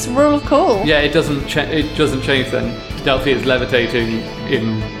that case, rule of cool. Yeah, it doesn't. It doesn't change then. Delphi is levitating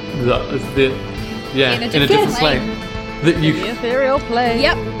in the in a different plane. That you. The ethereal plane.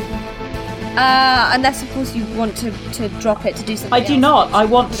 Yep. Unless of course you want to drop it to do something. I do else, not. which I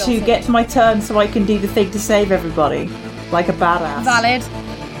want would to also get to my turn so I can do the thing to save everybody, like a badass. Valid.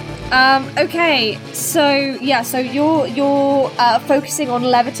 Okay, so you're focusing on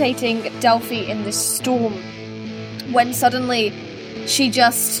levitating Delphi in this storm when suddenly she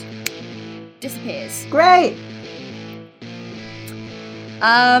just disappears. Great.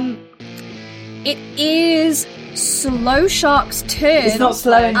 It is Slow Shark's turn. It's not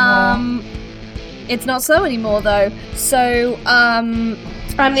slow anymore. It's not slow anymore though. So I'm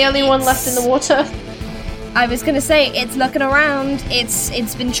the only one left in the water. I was gonna say it's looking around. It's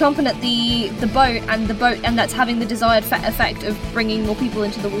been chomping at the boat, and that's having the desired effect of bringing more people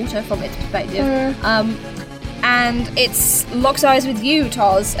into the water from its perspective. And it's locks eyes with you,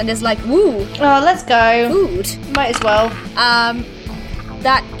 Toz, and is like, "Woo, Oh, let's go. food." Might as well.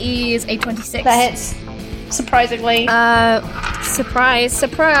 That is a 26. That hits. Surprisingly. Surprise. So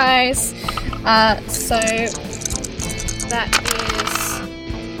that is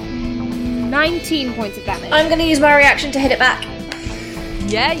 19 points of damage. I'm going to use my reaction to hit it back.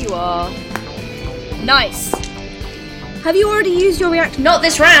 Yeah, you are. Nice. Have you already used your reaction? Not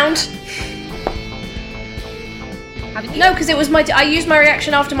this round. Haven't you? No, because it was I used my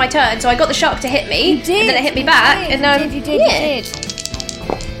reaction after my turn, so I got the shark to hit me, You did. and then it hit me back, You and did. yeah.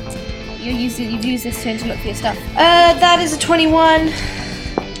 You've used this turn to look for your stuff. That is a 21,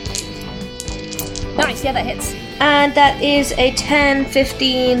 Nice. Yeah, that hits. and that is a 10,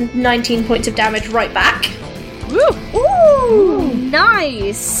 15, 19 points of damage right back. Ooh,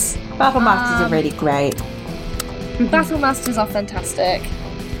 nice. Battle Masters are really great. Battle Masters are fantastic.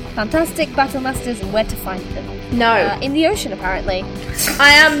 Fantastic Battle Masters, and where to find them? No. In the ocean, apparently.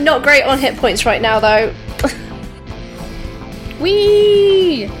 I am not great on hit points right now, though.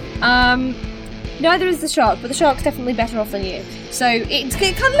 Whee! Neither is the shark, but the shark's definitely better off than you. So it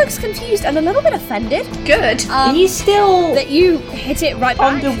kind of looks confused and a little bit offended Good. Are you still that you hit it right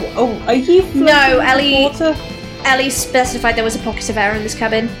back. under? Oh, are you floating No, in Ellie- water? Ellie specified there was a pocket of air in this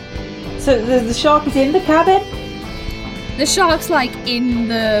cabin. So the shark is in the cabin. The shark's like in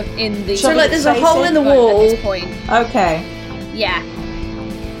the. So, So, like, there's a face hole it, in the boat wall. at this point. Okay. Yeah.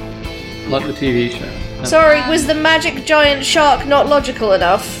 Like the TV show. Sorry, was the magic giant shark not logical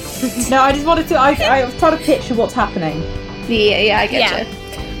enough? No, I just wanted to. I was trying to picture what's happening. Yeah, I get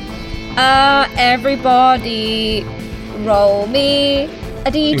Yeah. you. Everybody, roll me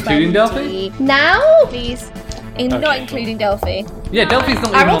a d20. Including Delphi? Now? Please. Not Okay. including Delphi. Yeah, Delphi's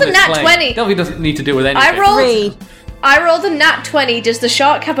not I even rolled on a this nat plane. 20. Delphi doesn't need to deal with anything. I rolled a nat 20. Does the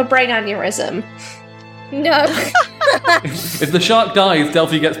shark have a brain aneurysm? No. If the shark dies,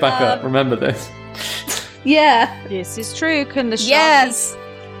 Delphi gets back up. Remember this. Yeah. This is true. Can the shark Yes.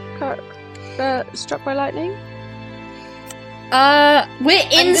 be struck by lightning? We're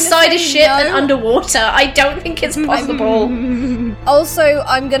gonna inside a say ship no. and underwater. I don't think it's possible. Also,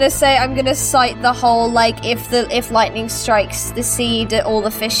 I'm gonna cite the whole like if lightning strikes the sea, do all the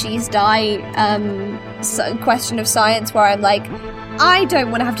fishies die? Question of science, where I'm like, I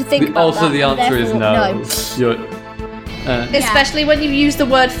don't want to have to think about Also, that. the answer is therefore, no. You're, Especially when you use the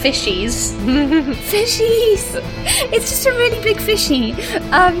word fishies. Fishies! It's just a really big fishy.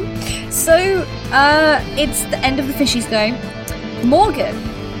 It's the end of the fishies go. Morgan.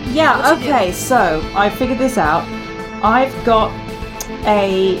 Yeah, okay, so I figured this out. I've got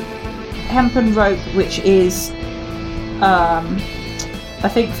a hempen rope which is I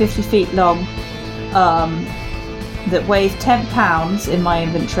think 50 feet long, that weighs 10 pounds in my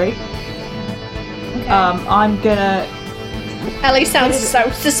inventory. I'm gonna Ellie sounds so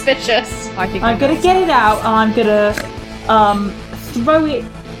suspicious. I'm gonna get it out and I'm gonna throw it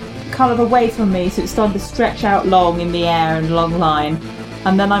kind of away from me so it's starting to stretch out long in the air in a long line,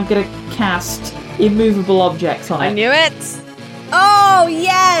 and then I'm gonna cast immovable objects on it. I knew it. Oh,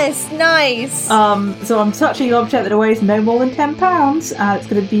 yes! Nice! So I'm touching an object that weighs no more than 10 pounds, and it's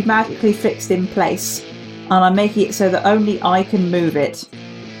going to be magically fixed in place. And I'm making it so that only I can move it.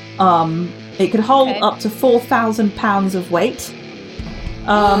 It can hold up to 4,000 pounds of weight.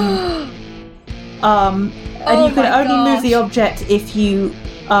 And you can only move the object if you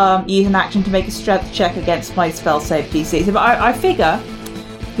use an action to make a strength check against my spell save DC. So I figure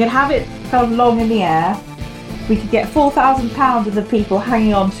you can have it kind of long in the air. We could get 4,000 pounds of the people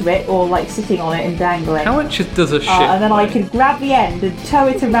hanging onto it or like sitting on it and dangling. How much does a ship and then I weigh? could grab the end and tow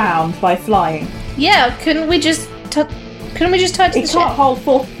it around by flying. Yeah, couldn't we just tie to the It ship? can't hold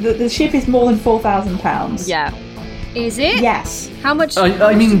the ship is more than 4,000 pounds. Yeah. Is it? Yes. How much?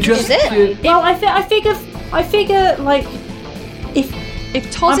 I mean, just Is it? Well, I figure like if If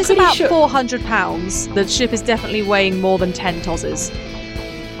Toz I'm is pretty about sure- 400 pounds, the ship is definitely weighing more than 10 Tozes.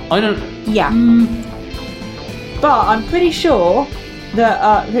 I don't. yeah. But I'm pretty sure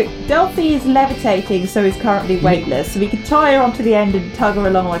that Delphi is levitating, so is currently weightless. So we could tie her onto the end and tug her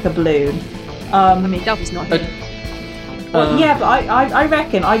along like a balloon. I mean, Delphi's not here. Well, yeah, but I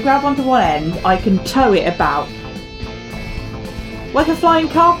reckon I grab onto one end, I can tow it about. Like a flying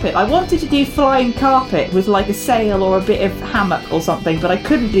carpet. I wanted to do flying carpet with like a sail or a bit of hammock or something, but I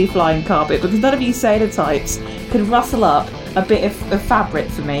couldn't do flying carpet because none of you sailor types could rustle up a bit of fabric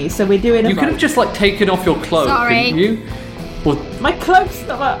for me. So we're doing a You could have boat. just like taken off your cloak, Sorry. couldn't you? Or, My cloak's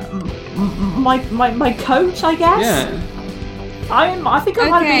my coat, I guess. yeah. I think I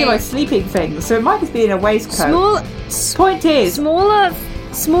might have been Okay. in my sleeping things, so it might just be in a waistcoat. Point is,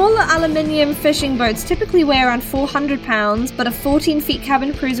 Smaller aluminium fishing boats typically weigh around 400 pounds, but a 14-feet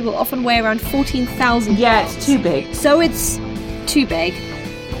cabin cruiser will often weigh around 14,000 yeah, pounds. it's too big. So it's too big.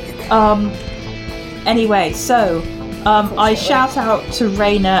 Anyway, so I shout out to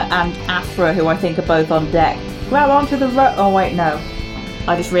Raina and Afra, who I think are both on deck. Grab onto the rope. Oh wait, no.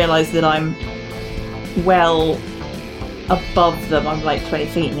 I just realised that I'm well above them. I'm like 20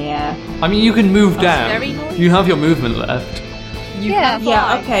 feet in the air. I mean, you can move down. very nice. You have your movement left. Yeah.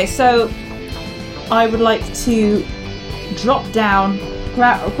 Yeah, okay, so I would like to drop down,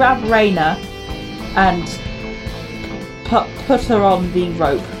 grab Raina, and put her on the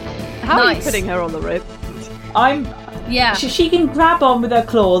rope. How are you Nice. putting her on the rope? Yeah. She can grab on with her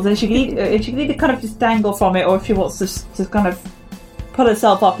claws, and she can either kind of just dangle from it, or if she wants to kind of pull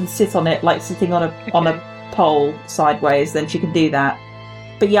herself up and sit on it, like sitting on a pole sideways, then she can do that.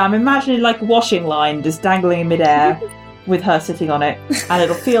 But yeah, I'm imagining like a washing line just dangling in midair with her sitting on it, and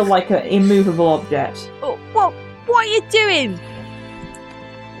it'll feel like an immovable object. Oh, what are you doing?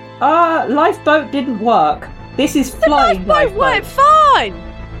 Lifeboat didn't work. This is flying Lifeboat worked fine.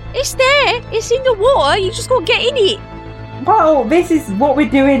 It's there. It's in the water. You just got to get in it. Well, this is what we're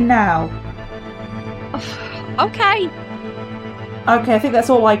doing now. Okay. Okay, I think that's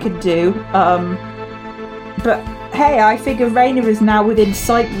all I could do. But hey, I figure Raina is now within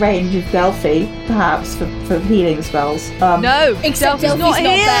sight range of Delphi, perhaps for healing spells. No, Except Delphi's Delphi's not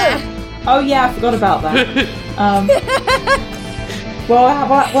here. there. Oh yeah, I forgot about that. Well,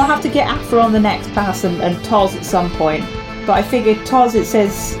 we'll have to get Afra on the next pass and Toz at some point. But I figured Toz, it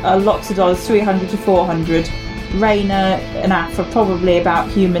says Loxodon is 300 to 400. Raina and Afra probably about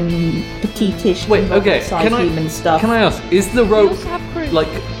human, petitish, Wait, okay. size human stuff. Can I ask? Is the rope also have crew. like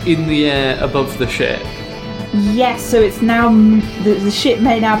in the air above the ship? Yes, so it's now the ship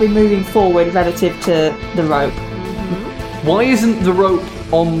may now be moving forward relative to the rope. Why isn't the rope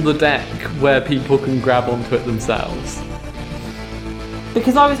on the deck where people can grab onto it themselves?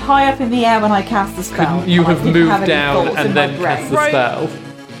 Because I was high up in the air when I cast the spell. Couldn't you and I have didn't moved any down thoughts in and my then brain. cast the spell?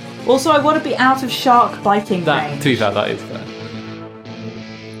 Also, I want to be out of shark biting That, range. to be fair, that is fair.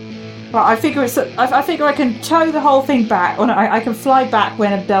 Well, I figure I figure I can tow the whole thing back. Or no, I can fly back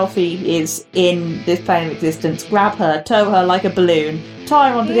when a Delphi is in this plane of existence. Grab her, tow her like a balloon, tie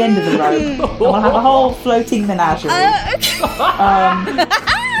her onto the end of the rope, and we'll have a whole floating menagerie.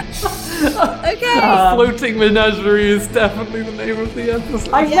 Okay. Floating Menagerie is definitely the name of the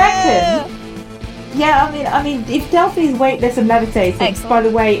episode. I reckon. Yeah, I mean, if Delphi is weightless and levitating, Excellent. by the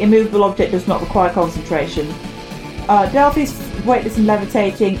way, immovable object does not require concentration. Delphi's weightless and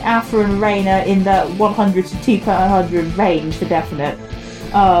levitating, Afra and Raina in the 100 to 200 range for definite.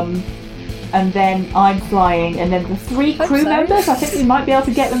 And then I'm flying, and then the 3 Hope crew so. members, I think we might be able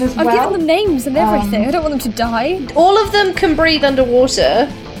to get them as I've well. given them names and everything. I don't want them to die. All of them can breathe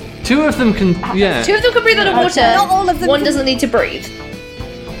underwater. Two of them can. Yeah. 2 of them can breathe underwater. Not all of them One can- doesn't need to breathe.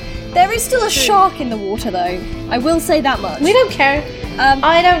 There is still a shark in the water, though. I will say that much. We don't care.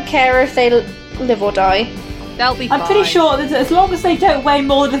 I don't care if they live or die. They'll be fine. I'm pretty sure that as long as they don't weigh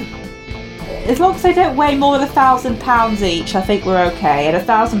more than £1,000 each, I think we're okay. And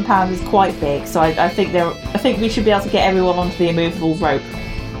 £1,000 is quite big, so I think we should be able to get everyone onto the immovable rope.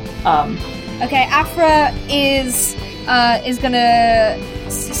 Okay, Afra is gonna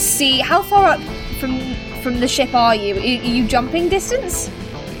see how far up from the ship are you? Are you jumping distance?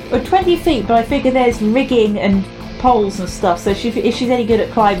 Well, 20 feet, but I figure there's rigging and poles and stuff. So if she's any good at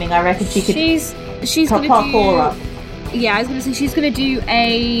climbing, I reckon she could. She's gonna parkour up. Yeah, I was gonna say she's gonna do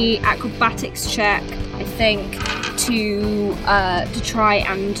a acrobatics check, I think, to try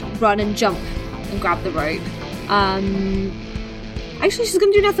and run and jump and grab the rope. Actually, she's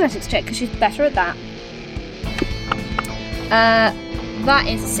gonna do an athletics check because she's better at that. That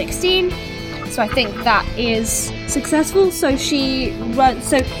is a 16, so I think that is successful. So she runs.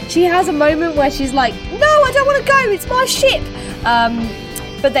 So she has a moment where she's like, "No, I don't want to go. It's my ship."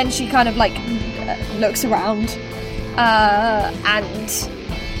 But then she kind of like looks around and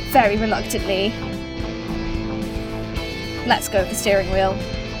very reluctantly lets go of the steering wheel,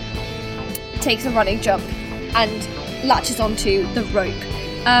 takes a running jump, and latches onto the rope.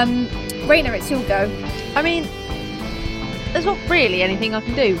 Raina, it's your go. I mean, there's not really anything I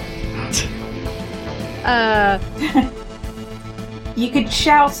can do. You could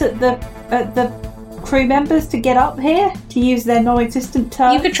shout at the crew members to get up here, to use their non-existent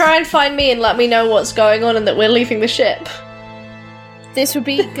terms. You could try and find me and let me know what's going on and that we're leaving the ship. This would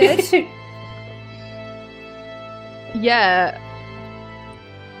be good. Yeah.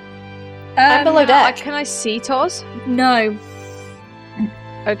 I'm below deck. Can I see Toz? No.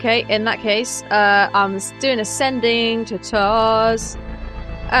 Okay, in that case, I'm doing ascending to Toz.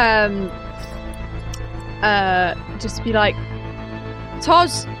 Just be like,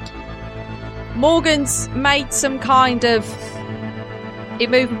 Toz, Morgan's made some kind of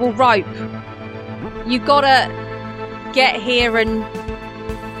immovable rope. You gotta get here and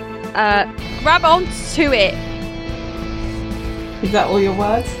grab onto it. Is that all your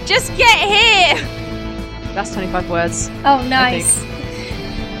words? Just get here! That's 25 words. Oh, nice.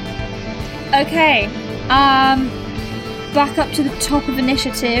 Okay. Back up to the top of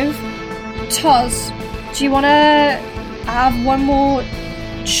initiative. Toz, do you want to have one more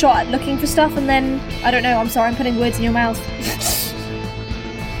shot at looking for stuff, and then I don't know. I'm sorry, I'm putting words in your mouth.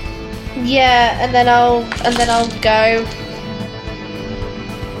 Yeah, and then I'll go.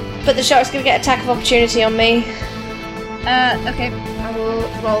 But the shark's gonna get attack of opportunity on me. Okay, I will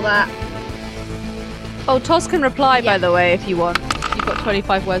roll that. Oh, Toz can reply, by the way, if you want. You've got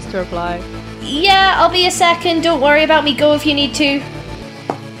 25 words to reply. Yeah, I'll be a second. Don't worry about me. Go if you need to.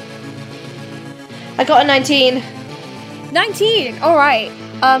 I got a 19. 19. All right.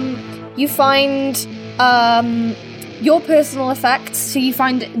 You find your personal effects. So you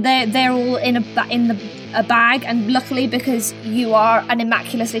find they're all in a bag, and luckily because you are an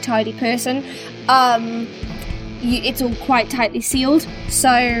immaculately tidy person, it's all quite tightly sealed.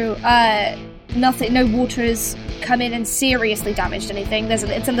 So no water has come in and seriously damaged anything.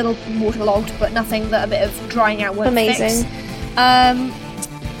 It's a little waterlogged, but nothing that a bit of drying out won't fix. Amazing.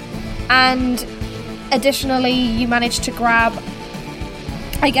 And additionally, you managed to grab,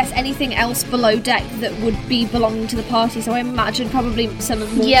 I guess, anything else below deck that would be belonging to the party. So I imagine probably some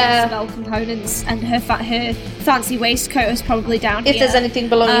of Morgan's spell components, and her fancy waistcoat is probably down here. If there's anything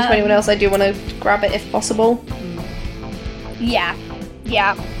belonging to anyone else, I do want to grab it if possible. Yeah.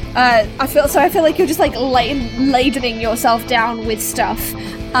 I feel like you're just like ladening yourself down with stuff.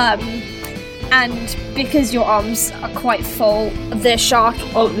 And because your arms are quite full, the shark...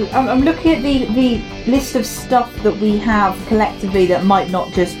 Oh, I'm looking at the list of stuff that we have collectively that might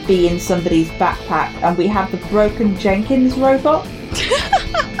not just be in somebody's backpack, and we have the broken Jenkins robot.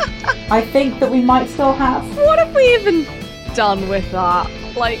 I think that we might still have. What have we even done with that?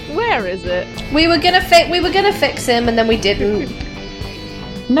 Like, where is it? We were gonna fix him, and then we didn't.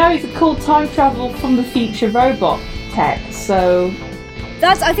 No, it's a cool time travel from the future robot tech, so...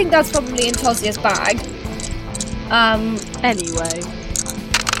 I think that's probably in Tozia's bag. Anyway.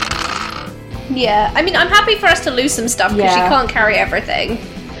 Yeah, I mean, I'm happy for us to lose some stuff because she can't carry everything.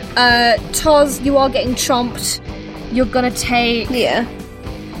 Toz, you are getting chomped. You're gonna take... Yeah.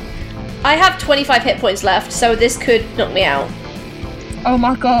 I have 25 hit points left, so this could knock me out. Oh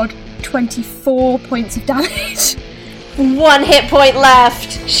my god. 24 points of damage. 1 hit point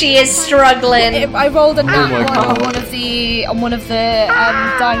left. She is struggling. I rolled a nat my one God. on one of the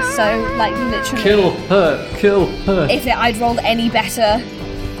dice, so like literally. Kill her. If I'd rolled any better,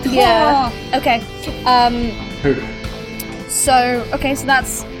 Yeah. Oh, okay. So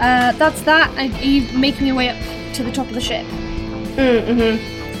that's that. Are you making your way up to the top of the ship? Mm-hmm.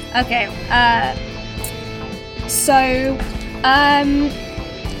 Okay. So,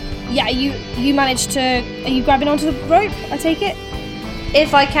 yeah. You managed to. Are you grabbing onto the rope? I take it.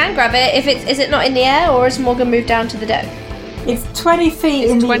 If I can grab it, is it not in the air, or has Morgan moved down to the deck? It's 20 feet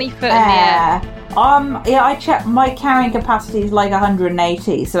It's in 20 the foot in the air. Yeah, I checked. My carrying capacity is like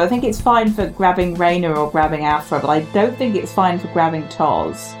 180, so I think it's fine for grabbing Raina or grabbing Afra, but I don't think it's fine for grabbing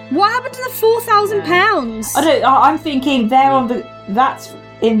Toz. What happened to the 4,000 pounds? I'm thinking that's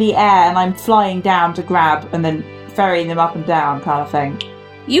in the air, and I'm flying down to grab and then ferrying them up and down, kind of thing.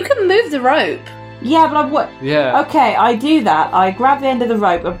 You can move the rope. Yeah, but what? Yeah. Okay, I do that. I grab the end of the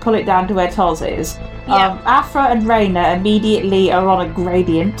rope and pull it down to where Toz is. Yeah. Afra and Raina immediately are on a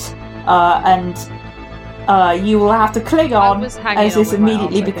gradient, and you will have to cling on was hanging as on this with my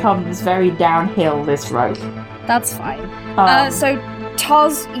immediately arms, I think. becomes very downhill, this rope. That's fine. Um, So,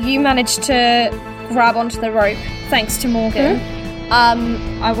 Toz, you managed to grab onto the rope thanks to Morgan.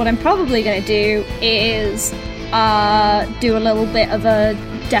 What I'm probably going to do is do a little bit of a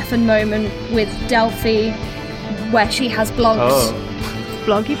deafen moment with Delphi, where she has blonked. Oh.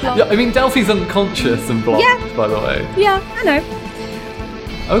 Bloggy blog. Yeah, I mean, Delphi's unconscious and blocked, Yeah. by the way. Yeah, I know.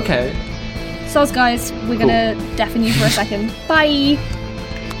 Okay. Soz, guys, we're gonna deafen you for a second. Bye.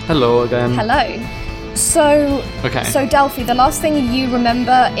 Hello again. Hello. So, Okay. so Delphi, the last thing you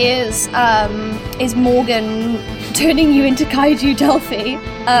remember is Morgan turning you into Kaiju Delphi,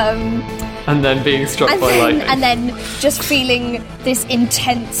 And then being struck by lightning. and then just feeling this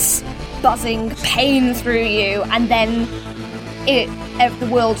intense buzzing pain through you, and then the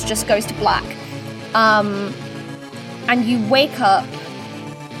world just goes to black, and you wake up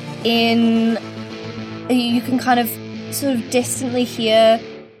in. You can kind of sort of distantly hear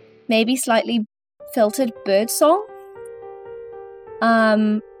maybe slightly filtered bird song,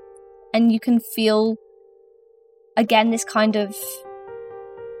 and you can feel again this kind of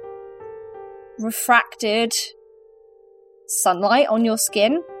refracted sunlight on your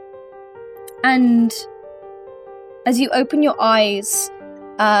skin. And as you open your eyes,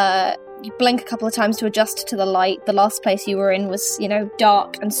 you blink a couple of times to adjust to the light. The last place you were in was,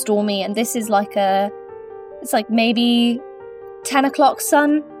 dark and stormy, and this is it's like maybe 10 o'clock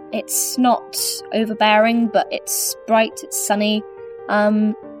sun. It's not overbearing, but it's bright, it's sunny.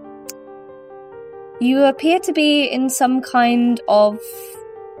 You appear to be in some kind of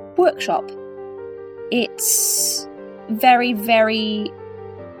workshop. It's very, very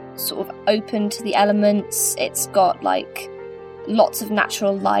sort of open to the elements. It's got lots of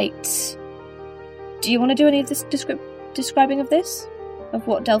natural light. Do you want to do any of this describing of this? Of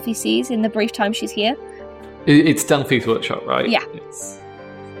what Delphi sees in the brief time she's here? It's Delphi's workshop, right? Yeah.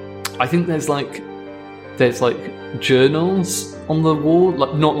 I think there's journals on the wall,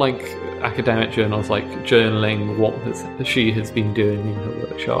 not like academic journals, like journaling what she has been doing in her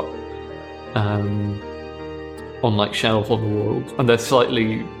workshop, on shelves on the wall, and they're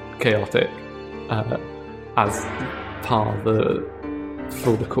slightly chaotic as part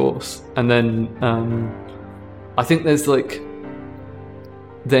for the course. And then I think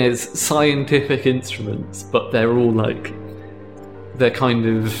there's scientific instruments, but they're all they're kind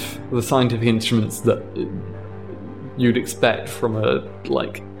of the scientific instruments that you'd expect from a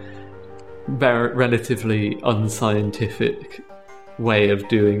very relatively unscientific way of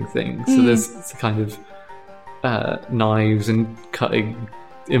doing things. So there's kind of knives and cutting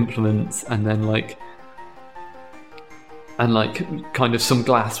implements, and then kind of some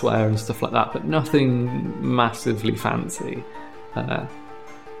glassware and stuff like that, but nothing massively fancy.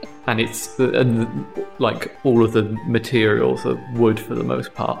 And all of the materials are wood for the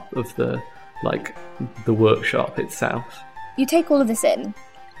most part of the workshop itself. You take all of this in,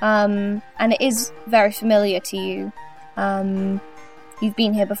 and it is very familiar to you. You've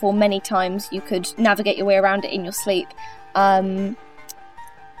been here before many times. You could navigate your way around it in your sleep.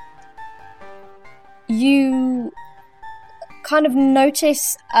 You kind of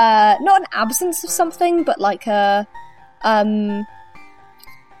notice not an absence of something, but a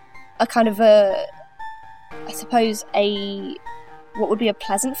kind of I suppose what would be a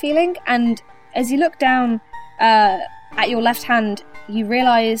pleasant feeling. And as you look down at your left hand, you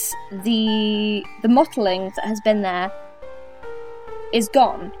realise the mottling that has been there is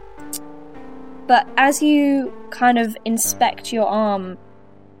gone. But as you kind of inspect your arm,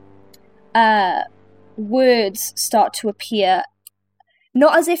 words start to appear,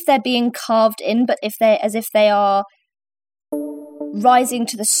 not as if they're being carved in, but as if they are rising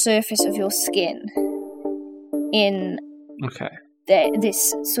to the surface of your skin in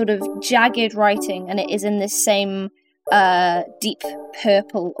this sort of jagged writing, and it is in this same deep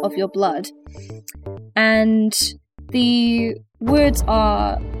purple of your blood. And the words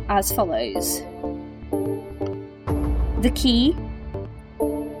are as follows: the key,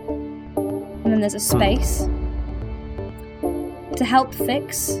 and then there's a space, to help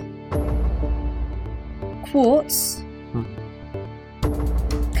fix, quartz,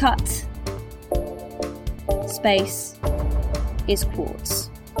 cut, space, is quartz.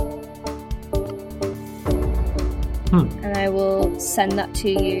 And I will send that to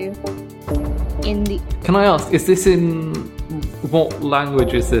you in the... Can I ask, is this in... What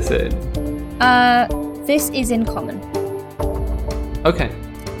language is this in? This is in common. Okay.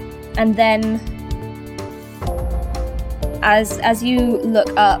 And then, as you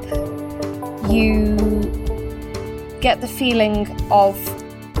look up, you get the feeling of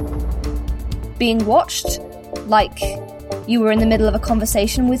being watched, like you were in the middle of a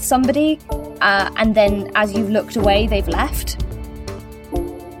conversation with somebody, and then as you've looked away, they've left.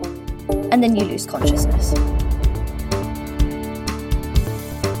 And then you lose consciousness.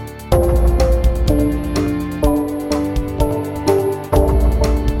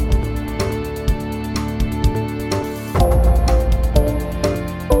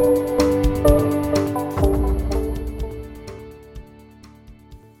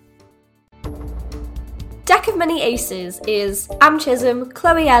 Deck of Many Aces is Am Chisholm,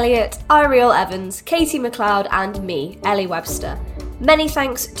 Chloe Elliott, Ariel Evans, Katie McLeod, and me, Ellie Webster. Many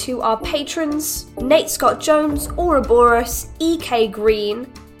thanks to our patrons: Nate Scott Jones, Ouroboros, EK Green,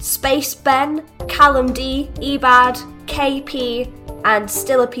 Space Ben, Callum D, Ebad, KP, and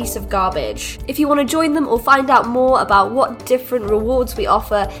Still a Piece of Garbage. If you want to join them or find out more about what different rewards we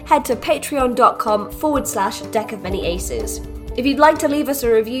offer, head to patreon.com/Deck of Many Aces. If you'd like to leave us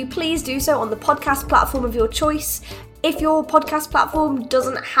a review, please do so on the podcast platform of your choice. If your podcast platform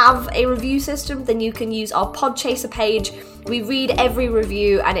doesn't have a review system, then you can use our Podchaser page. We read every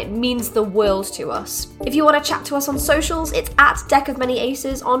review and it means the world to us. If you want to chat to us on socials, it's at Deck of Many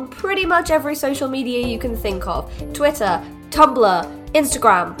Aces on pretty much every social media you can think of. Twitter, Tumblr,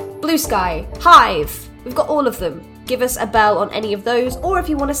 Instagram, Blue Sky, Hive. We've got all of them. Give us a bell on any of those, or if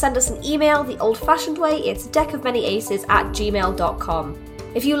you want to send us an email the old-fashioned way, it's deckofmanyaces@gmail.com.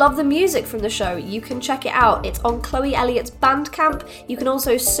 If you love the music from the show, you can check it out. It's on Chloe Elliott's Bandcamp. You can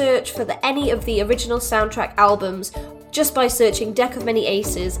also search for any of the original soundtrack albums just by searching Deck of Many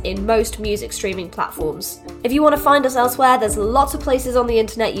Aces in most music streaming platforms. If you want to find us elsewhere, there's lots of places on the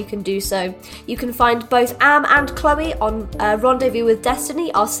internet you can do so. You can find both Am and Chloe on Rendezvous with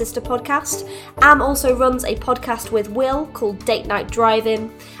Destiny, our sister podcast. Am also runs a podcast with Will called Date Night Drive-In,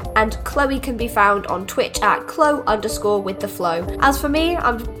 and Chloe can be found on Twitch at Chloe_with_the_flow. As for me,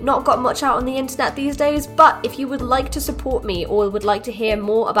 I've not got much out on the internet these days, but if you would like to support me or would like to hear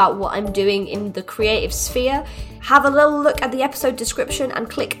more about what I'm doing in the creative sphere, have a little look at the episode description and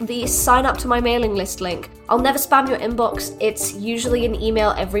click the sign up to my mailing list link. I'll never spam your inbox. It's usually an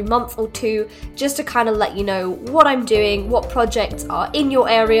email every month or two, just to kind of let you know what I'm doing, what projects are in your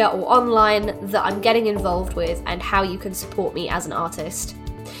area or online that I'm getting involved with, and how you can support me as an artist.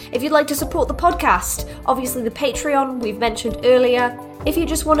 If you'd like to support the podcast, obviously the Patreon we've mentioned earlier. If you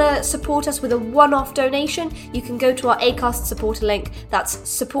just want to support us with a one-off donation, you can go to our Acast supporter link. That's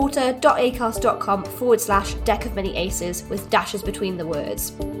supporter.acast.com/Deck of Many Aces with dashes between the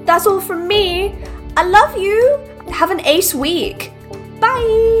words. That's all from me. I love you. Have an ace week.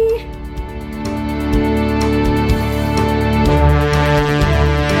 Bye.